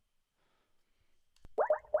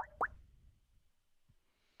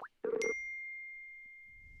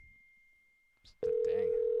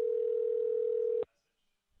 Dang.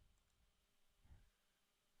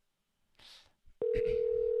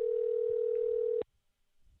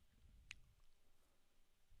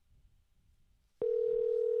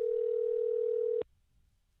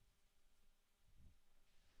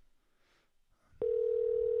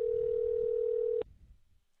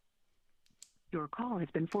 Your call has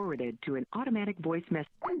been forwarded to an automatic voice message.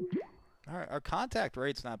 All right, our contact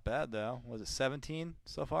rate's not bad, though. Was it 17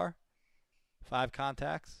 so far? 5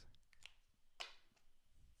 contacts?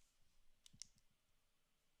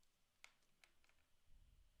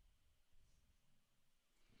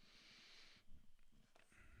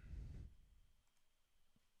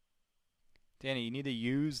 Danny, you need to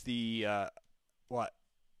use the, the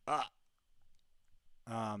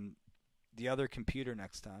other computer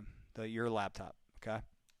next time. Your laptop, okay?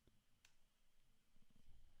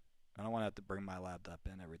 I don't want to have to bring my laptop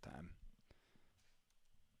in every time.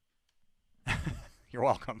 You're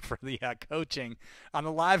welcome for the coaching on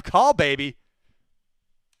the live call, baby.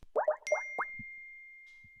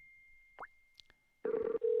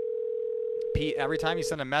 Pete, every time you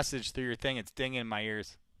send a message through your thing, it's dinging in my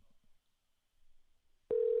ears.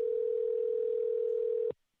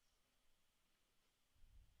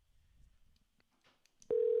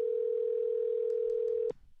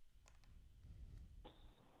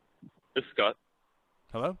 Scott.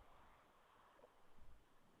 Hello?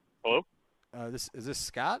 Hello? Is this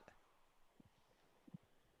Scott?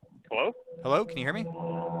 Hello? Hello? Can you hear me?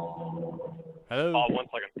 Hello? 1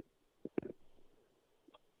 second.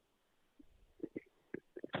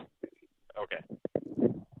 Okay.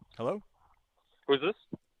 Hello? Who's this?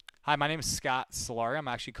 Hi, my name is Scott Sillari. I'm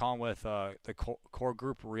actually calling with the Core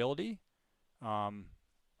Group Realty. I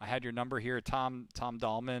had your number here. Thom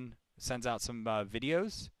Dallman sends out some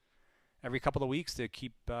videos every couple of weeks to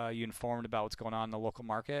keep you informed about what's going on in the local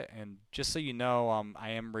market. And just so you know,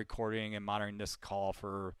 I am recording and monitoring this call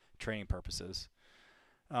for training purposes.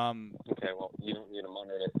 Okay, well, you don't need to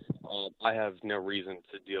monitor it. I have no reason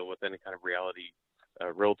to deal with any kind of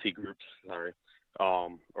realty groups,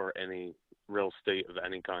 or any real estate of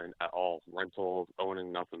any kind at all. Rental,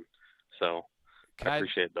 owning, nothing. So I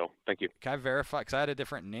appreciate it, though. Thank you. Can I verify? Because I had a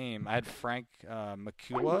different name. I had Frank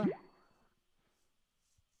McCula.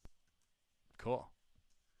 Cool.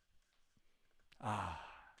 It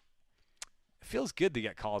feels good to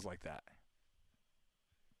get calls like that.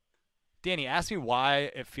 Danny, ask me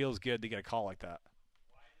why it feels good to get a call like that.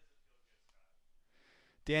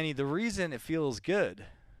 Danny, the reason it feels good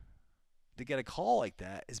to get a call like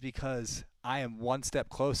that is because I am one step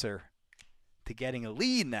closer to getting a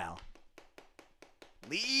lead now.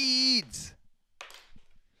 Leads.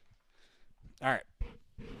 All right.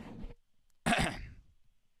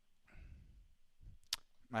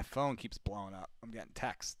 My phone keeps blowing up. I'm getting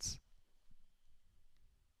texts.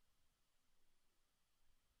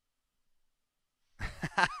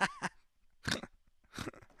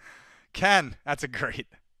 Ken, that's a great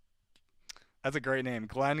name.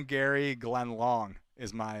 Glenn Gary Glenn Long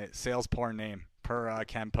is my sales porn name per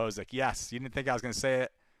Ken Posick. Yes, you didn't think I was going to say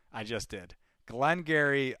it. I just did. Glenn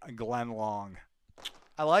Gary Glenn Long.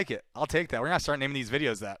 I like it. I'll take that. We're going to start naming these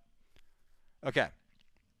videos that. Okay.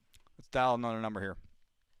 Let's dial another number here.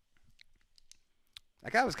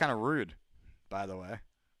 That guy was kind of rude, by the way.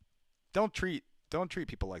 Don't treat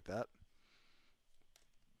people like that.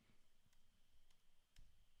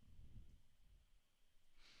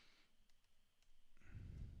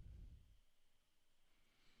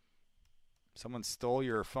 Someone stole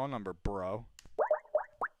your phone number, bro.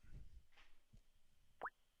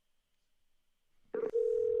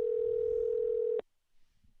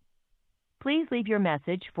 Please leave your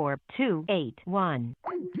message for 281.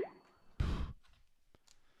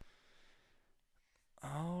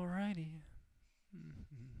 Alrighty.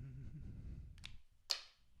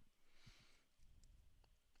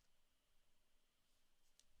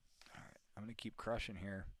 Alright, I'm gonna keep crushing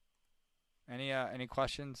here. Any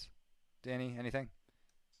questions? Danny, anything?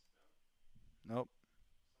 Nope.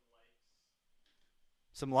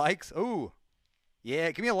 Some likes? Ooh.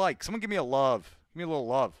 Yeah, give me a like. Someone give me a love. Give me a little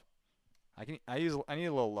love. I need a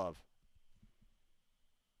little love.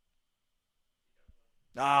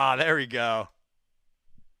 Ah, there we go.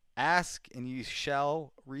 Ask and you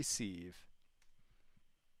shall receive.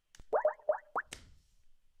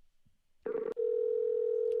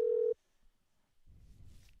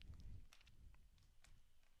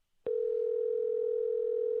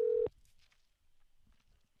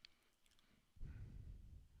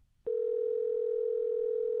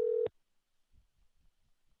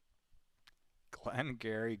 Glenn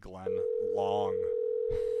Gary Glenn Long.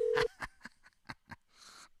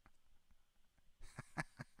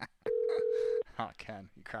 Oh, Ken,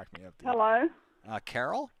 you cracked me up, dude. Hello?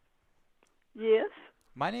 Carol? Yes?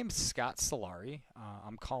 My name's Scott Sillari.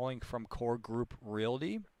 I'm calling from Core Group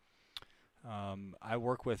Realty. I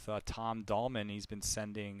work with Thom Dallman. He's been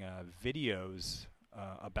sending videos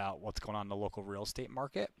about what's going on in the local real estate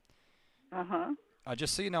market. Uh-huh.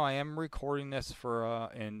 Just so you know, I am recording this for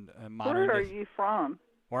in modern. Where are you from?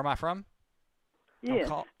 Where am I from? Yes.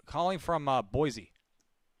 I'm calling from Boise.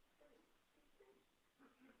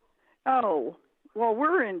 Oh, well,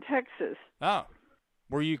 we're in Texas. Oh.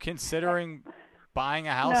 Were you considering buying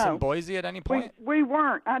a house in Boise at any point? We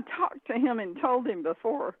weren't. I talked to him and told him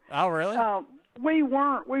before. Oh, really? We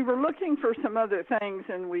weren't. We were looking for some other things,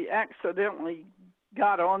 and we accidentally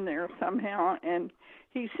got on there somehow, and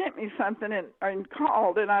he sent me something and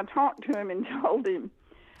called, and I talked to him and told him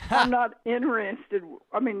I'm not interested.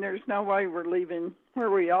 I mean, there's no way we're leaving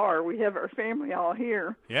where we are. We have our family all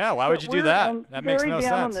here. Yeah, why would you do that? That makes no sense.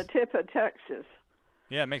 Very down on the tip of Texas.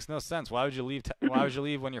 Yeah, it makes no sense. Why would you leave? Why would you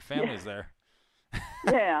leave when your family's there?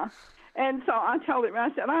 Yeah, and so I told him. I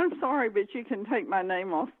said, "I'm sorry, but you can take my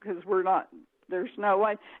name off because we're not. There's no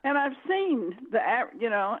way." And I've seen the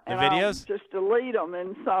videos. I'll just delete them,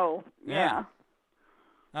 and so yeah.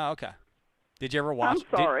 Oh, okay. Did you ever watch?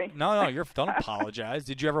 I'm sorry. No, don't apologize.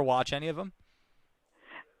 Did you ever watch any of them?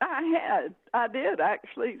 I did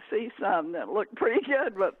actually see some that looked pretty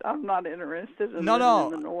good, but I'm not interested in living in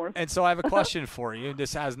the north. And so I have a question for you.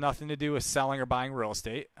 This has nothing to do with selling or buying real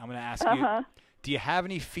estate. I'm going to ask you, do you have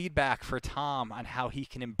any feedback for Thom on how he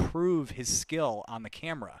can improve his skill on the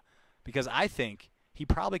camera? Because I think he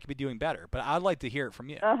probably could be doing better, but I'd like to hear it from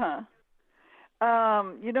you.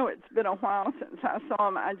 You know, it's been a while since I saw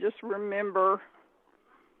him. I just remember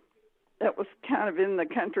it was kind of in the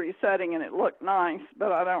country setting, and it looked nice,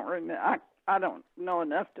 but I don't remember. I don't know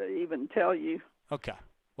enough to even tell you. Okay.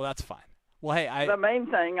 Well, that's fine. Well, hey, the main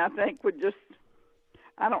thing I think would just,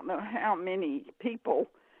 I don't know how many people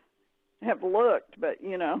have looked, but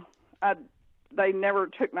you know, they never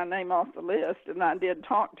took my name off the list, and I did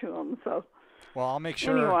talk to them. So. Well, I'll make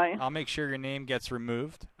sure. Anyway. I'll make sure your name gets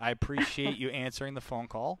removed. I appreciate you answering the phone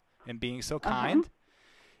call and being so kind.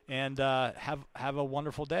 And have a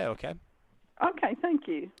wonderful day. Okay. Okay. Thank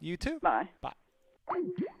you. You too. Bye. Bye.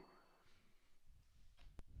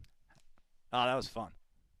 Oh, that was fun.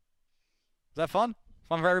 Was that fun?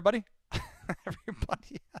 Fun for everybody?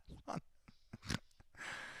 Everybody had fun.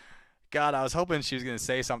 God, I was hoping she was going to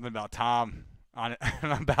say something about Thom on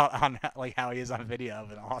like how he is on video,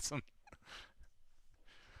 but awesome.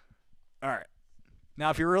 All right.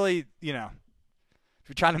 Now, if you're really, if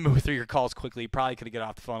you're trying to move through your calls quickly, you probably could get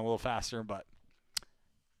off the phone a little faster, but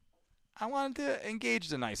I wanted to engage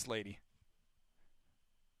the nice lady.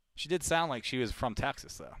 She did sound like she was from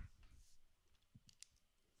Texas, though.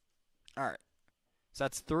 All right. So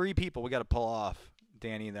that's 3 people we got to pull off,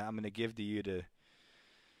 Danny, that I'm going to give to you to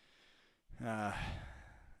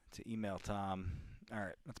email Thom. All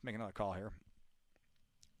right. Let's make another call here.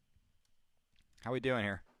 How we doing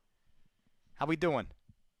here? How we doing?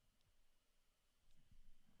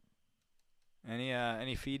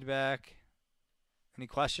 Any feedback? Any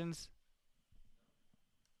questions?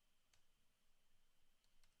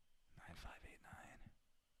 9589.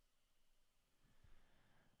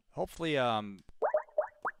 Hopefully,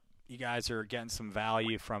 you guys are getting some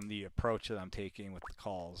value from the approach that I'm taking with the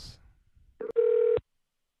calls.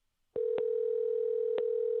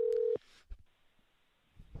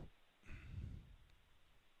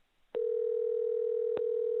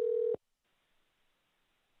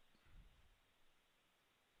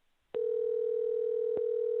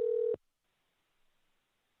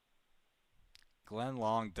 Glenn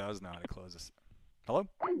Long does know how to close this. Hello?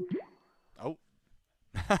 Oh.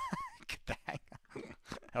 Get the hang on.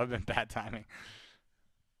 That would have been bad timing.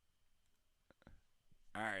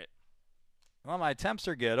 All right. Well, my attempts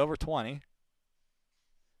are good, over 20.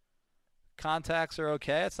 Contacts are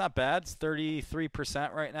okay. It's not bad. It's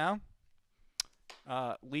 33% right now.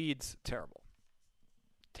 Leads, terrible.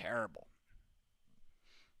 Terrible.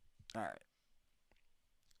 All right.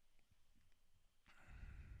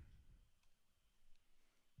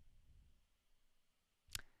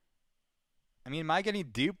 I mean, am I getting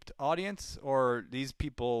duped, audience, or these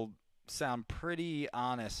people sound pretty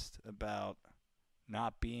honest about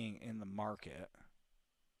not being in the market?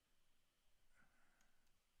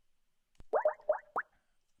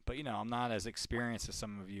 But, I'm not as experienced as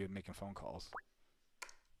some of you making phone calls.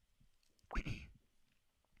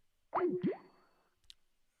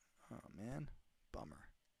 Oh, man. Bummer.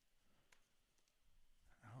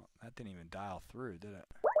 Oh, that didn't even dial through, did it?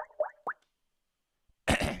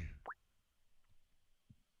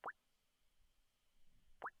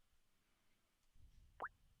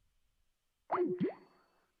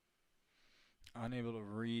 Unable to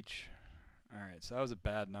reach. All right, so that was a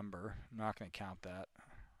bad number. I'm not going to count that.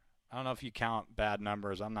 I don't know if you count bad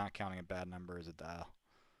numbers. I'm not counting a bad number as a dial.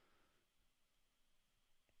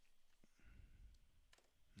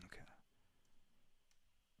 Okay.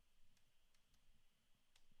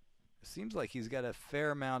 It seems like he's got a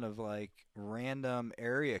fair amount of random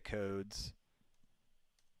area codes.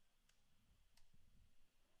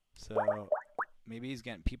 So maybe he's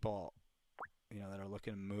getting people that are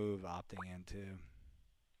looking to move, opting into.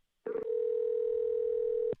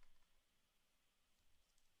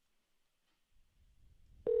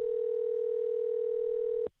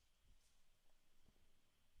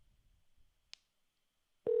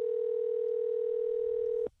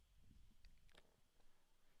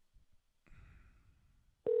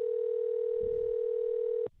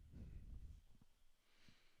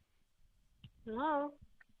 Hello?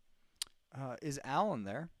 Is Alan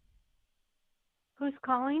there? Who's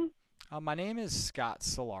calling? My name is Scott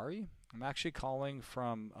Sillari. I'm actually calling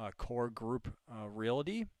from Core Group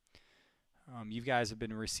Realty. You guys have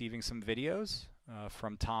been receiving some videos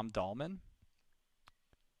from Thom Dallman.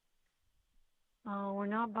 Oh, we're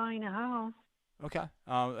not buying a house. Okay.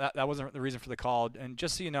 That wasn't the reason for the call. And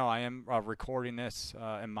just so you know, I am recording this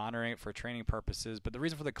and monitoring it for training purposes. But the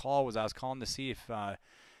reason for the call was I was calling to see if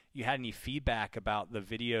you had any feedback about the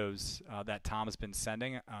videos that Tom has been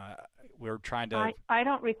sending. We're trying to. I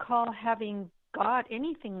don't recall having got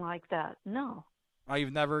anything like that. No. Oh,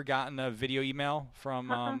 you've never gotten a video email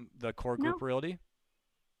from the core group Realty?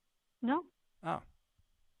 No. Oh.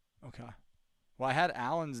 Okay. Well, I had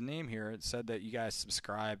Alan's name here. It said that you guys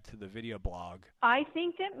subscribed to the video blog. I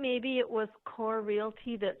think that maybe it was Core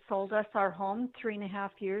Realty that sold us our home 3.5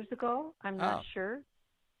 years ago. I'm not sure.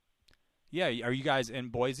 Yeah. Are you guys in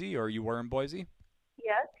Boise, or you were in Boise?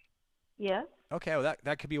 Yes. Yes. Okay. Well,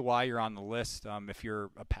 that could be why you're on the list. If you're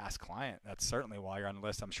a past client, that's certainly why you're on the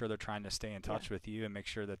list. I'm sure they're trying to stay in touch with you and make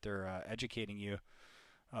sure that they're educating you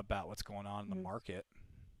about what's going on in the market.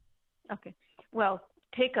 Okay. Well,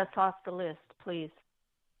 take us off the list, please.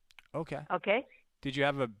 Okay. Okay. Did you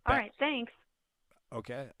have a... All right. Thanks.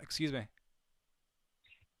 Okay. Excuse me.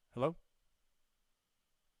 Hello?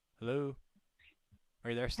 Hello?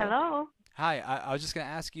 Are you there still? Hello? Hi. I was just going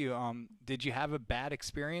to ask you, did you have a bad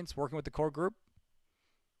experience working with the core group?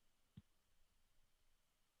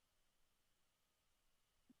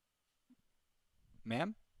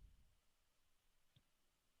 Ma'am?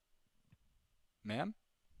 Ma'am?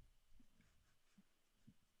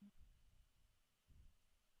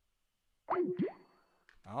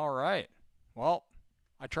 All right. Well,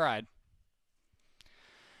 I tried.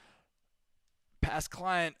 Past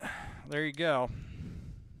client. There you go.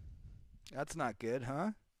 That's not good,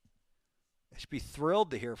 huh? They should be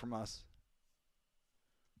thrilled to hear from us.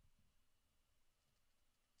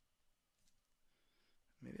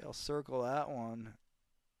 Maybe I'll circle that one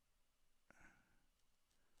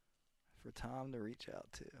for Tom to reach out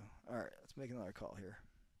to. All right, let's make another call here.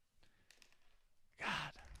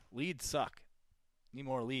 God, leads suck. Need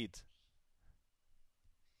more leads.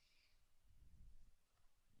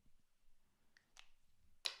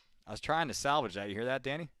 I was trying to salvage that. You hear that,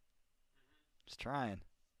 Danny? Just trying.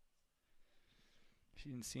 She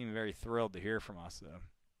didn't seem very thrilled to hear from us, though.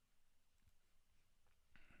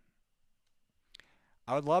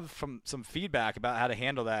 I would love some feedback about how to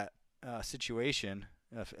handle that situation,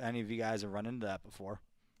 if any of you guys have run into that before.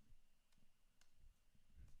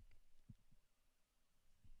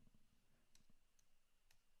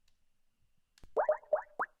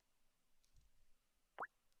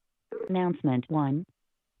 Announcement 1,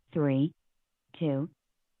 3, 2,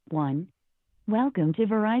 1. Welcome to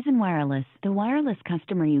Verizon Wireless. The wireless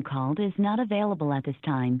customer you called is not available at this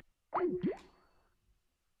time. Let's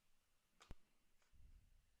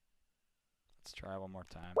try one more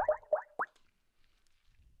time.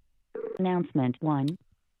 Announcement 1,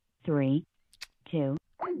 3, 2. All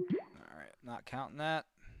right, not counting that.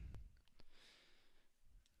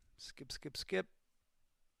 Skip, skip, skip.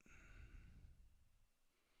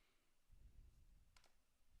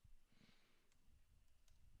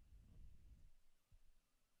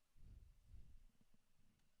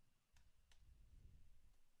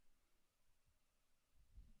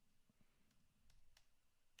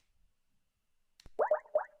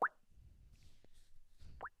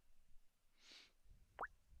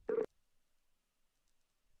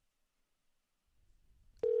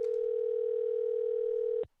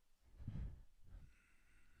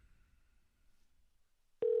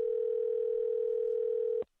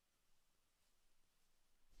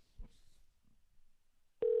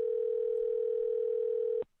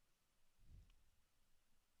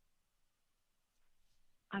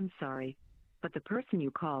 I'm sorry, but the person you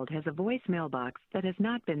called has a voicemail box that has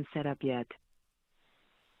not been set up yet.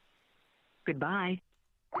 Goodbye.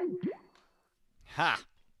 Ha!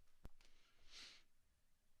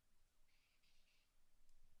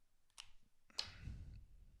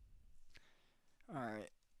 All right.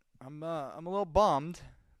 I'm a little bummed.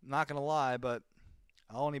 I'm not gonna lie, but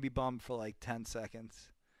I'll only be bummed for like 10 seconds.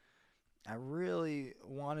 I really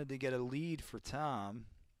wanted to get a lead for Tom.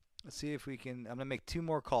 Let's see if we can. I'm gonna make 2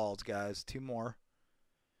 more calls, guys. 2 more.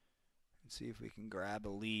 And see if we can grab a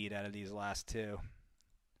lead out of these last 2.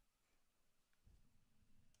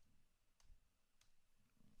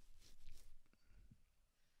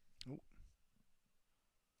 Ooh.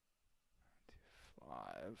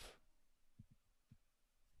 5.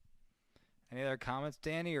 Any other comments,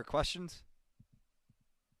 Danny, or questions?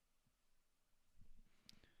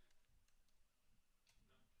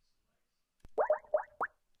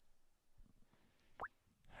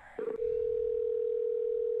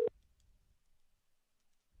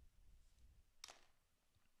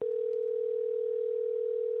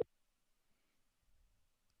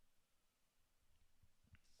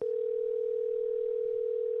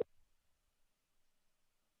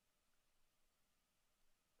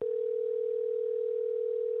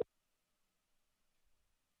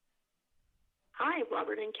 Hi,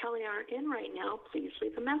 Robert and Kelly aren't in right now. Please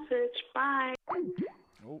leave a message. Bye.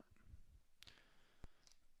 Oh.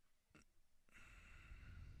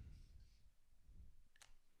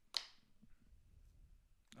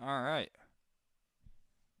 All right.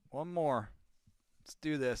 One more. Let's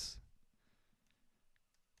do this.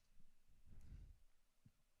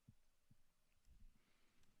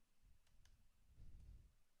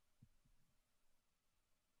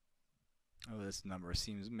 Oh, this number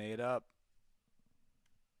seems made up.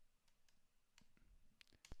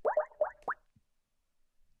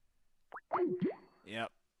 Yep.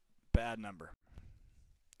 Bad number.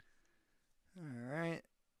 All right.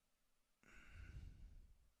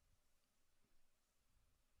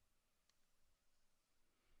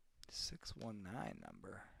 (619)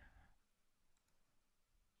 number.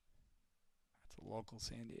 That's a local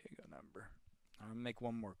San Diego number. I'm gonna make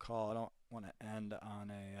one more call. I don't want to end on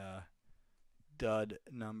a dud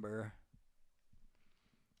number.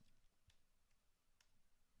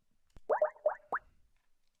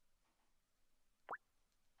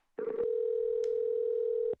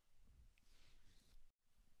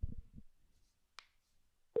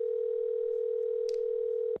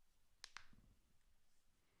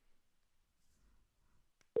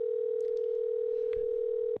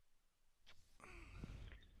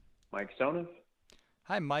 Mike Stonev?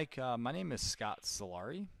 Hi, Mike. My name is Scott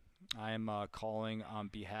Sillari. I am calling on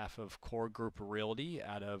behalf of Core Group Realty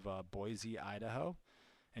out of Boise, Idaho.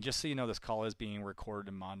 And just so you know, this call is being recorded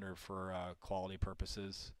and monitored for quality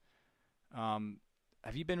purposes.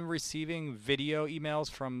 Have you been receiving video emails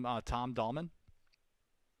from Thom Dallman?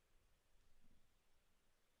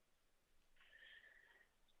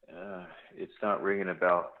 It's not ringing a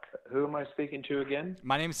bell. Who am I speaking to again?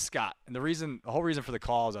 My name's Scott, and the whole reason for the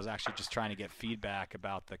call is I was actually just trying to get feedback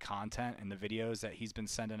about the content and the videos that he's been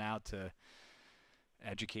sending out to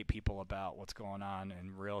educate people about what's going on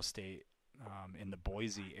in real estate in the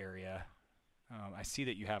Boise area. I see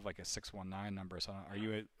that you have like a 619 number. So are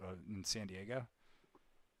you in San Diego?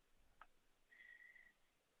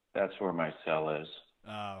 That's where my cell is.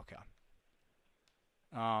 Oh, okay.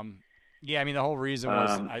 Yeah, I mean, the whole reason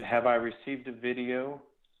was... have I received a video?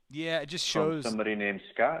 Yeah, it just shows... From somebody named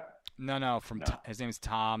Scott? No. His name is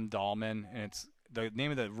Thom Dallman, and it's the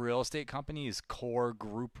name of the real estate company is Core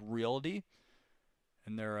Group Realty,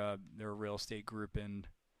 and they're a real estate group in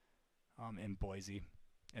Boise,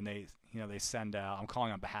 and they send out... I'm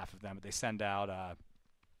calling on behalf of them, but they send out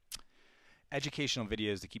educational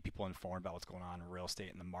videos to keep people informed about what's going on in real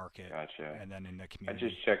estate in the market. Gotcha. And then in the community. I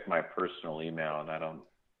just checked my personal email, and I don't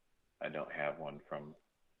have one from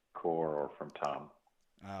Core or from Thom.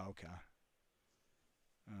 Oh, okay.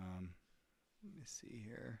 Let me see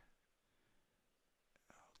here.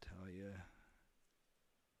 I'll tell you.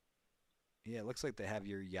 Yeah, it looks like they have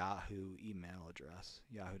your Yahoo email address,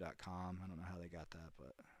 yahoo.com. I don't know how they got that,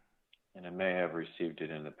 but. And I may have received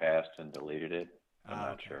it in the past and deleted it. I'm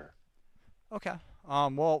not sure. Okay.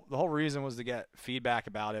 Well, the whole reason was to get feedback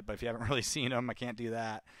about it, but if you haven't really seen them, I can't do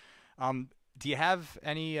that. Do you have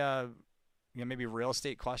any, maybe real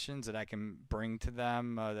estate questions that I can bring to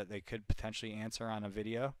them that they could potentially answer on a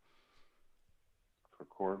video? For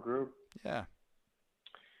Core Group? Yeah.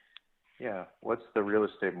 Yeah. What's the real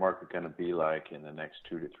estate market going to be like in the next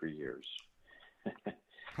 2 to 3 years?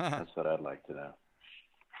 That's what I'd like to know.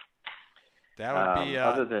 That would be.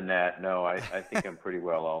 Other than that, no, I think I'm pretty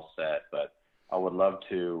well all set, but I would love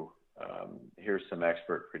to hear some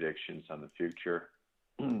expert predictions on the future.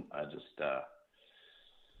 I just,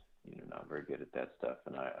 not very good at that stuff,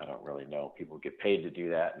 and I don't really know. People get paid to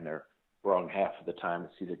do that, and they're wrong half of the time.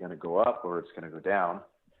 It's either going to go up or it's going to go down.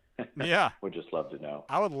 Yeah, would just love to know.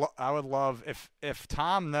 I would love if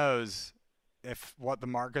Thom knows what the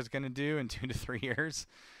market's going to do in 2 to 3 years.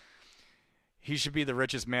 He should be the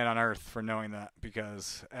richest man on earth for knowing that,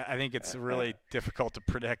 because I think it's really difficult to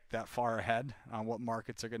predict that far ahead on what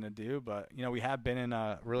markets are going to do. But, we have been in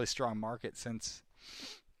a really strong market since,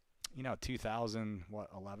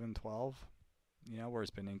 2011, 12, where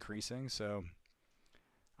it's been increasing. So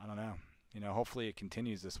I don't know, hopefully it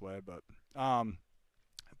continues this way, but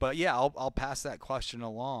yeah, I'll pass that question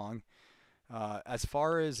along. As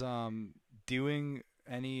far as doing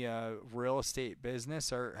any real estate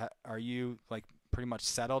business, or are you like pretty much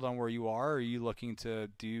settled on where you are, or are you looking to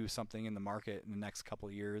do something in the market in the next couple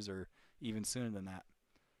of years, or even sooner than that?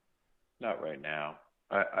 Not right now.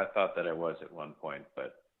 I thought that I was at one point,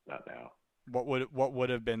 but not now. What would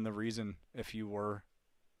have been the reason if you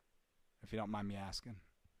don't mind me asking?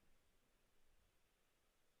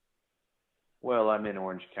 Well, I'm in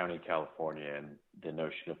Orange County, California, and the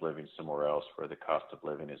notion of living somewhere else where the cost of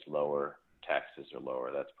living is lower, taxes are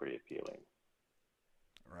lower, that's pretty appealing.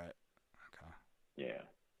 Right. Okay. Yeah.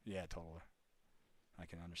 Yeah, totally. I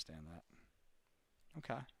can understand that.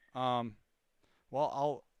 Okay.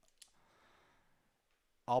 Well,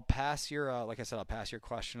 I'll pass your like I said, I'll pass your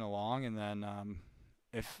question along, and then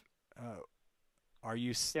if are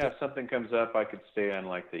you if something comes up, I could stay on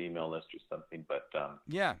like the email list or something. But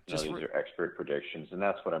yeah, these are expert predictions, and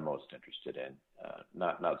that's what I'm most interested in.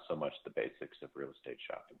 Not so much the basics of real estate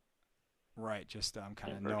shopping. Right. Just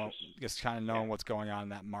kind of knowing what's going on in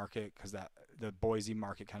that market, because the Boise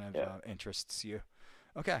market kind of interests you.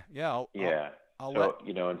 Okay. Yeah. So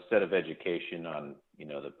instead of education on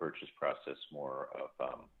the purchase process, more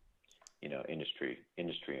of industry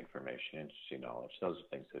information, industry knowledge. Those are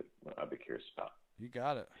things that I'd be curious about. You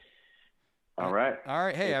got it. All right.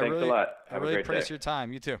 Hey, thanks a lot. I really appreciate your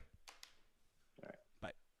time. You too. All right.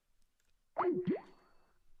 Bye.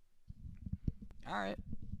 All right.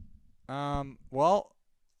 Well,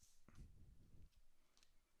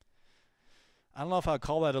 I don't know if I'd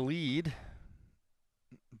call that a lead,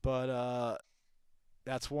 but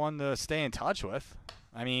that's one to stay in touch with.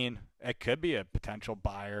 I mean, it could be a potential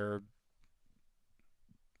buyer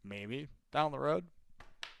maybe down the road.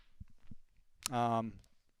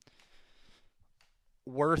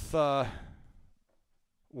 Worth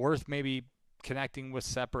maybe connecting with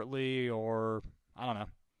separately, or I don't know.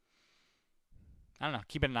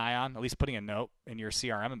 Keeping an eye on, at least putting a note in your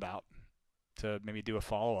CRM about to maybe do a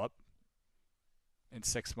follow-up in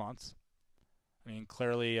 6 months. I mean,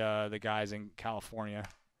 clearly the guy's in California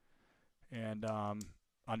and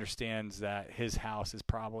understands that his house is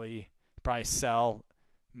probably sell,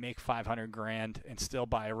 make $500,000, and still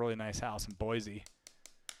buy a really nice house in Boise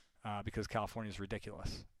because California is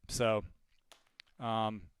ridiculous. So,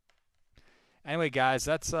 anyway, guys,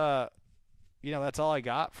 that's that's all I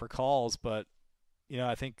got for calls, but.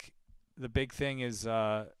 I think the big thing is,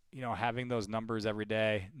 having those numbers every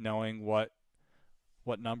day, knowing what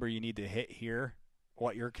number you need to hit here,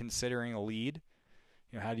 what you're considering a lead.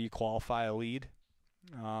 How do you qualify a lead?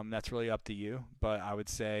 That's really up to you. But I would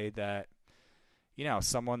say that,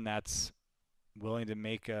 someone that's willing to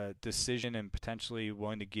make a decision and potentially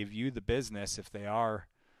willing to give you the business if they are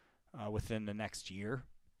within the next year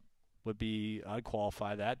I'd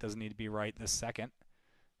qualify that. Doesn't need to be right this second.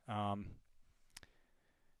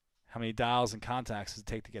 How many dials and contacts does it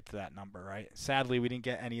take to get to that number, right? Sadly, we didn't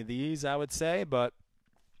get any of these, I would say, but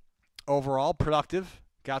overall, productive.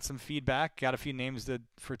 Got some feedback. Got a few names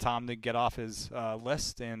for Thom to get off his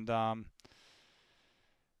list. And,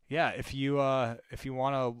 if you want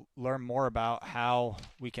to learn more about how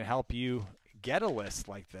we can help you get a list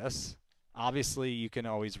like this, obviously you can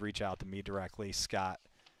always reach out to me directly, Scott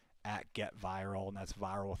at GetVyral, and that's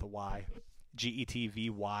Vyral with a Y,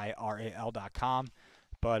 GetVyral.com.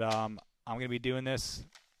 But I'm going to be doing this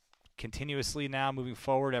continuously now moving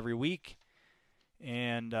forward every week.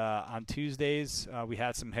 And on Tuesdays, we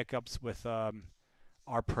had some hiccups with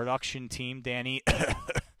our production team, Danny.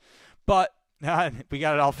 But we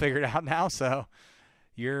got it all figured out now. So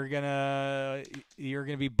you're gonna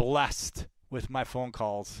be blessed with my phone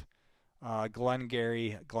calls. Glenn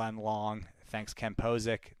Gary, Glenn Long. Thanks, Ken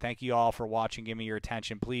Posick. Thank you all for watching. Give me your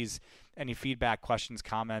attention. Please, any feedback, questions,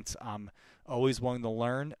 comments. Always willing to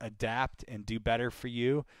learn, adapt, and do better for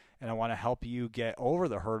you. And I want to help you get over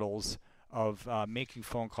the hurdles of making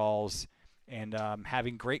phone calls and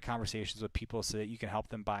having great conversations with people so that you can help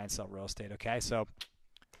them buy and sell real estate. Okay, so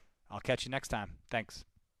I'll catch you next time. Thanks.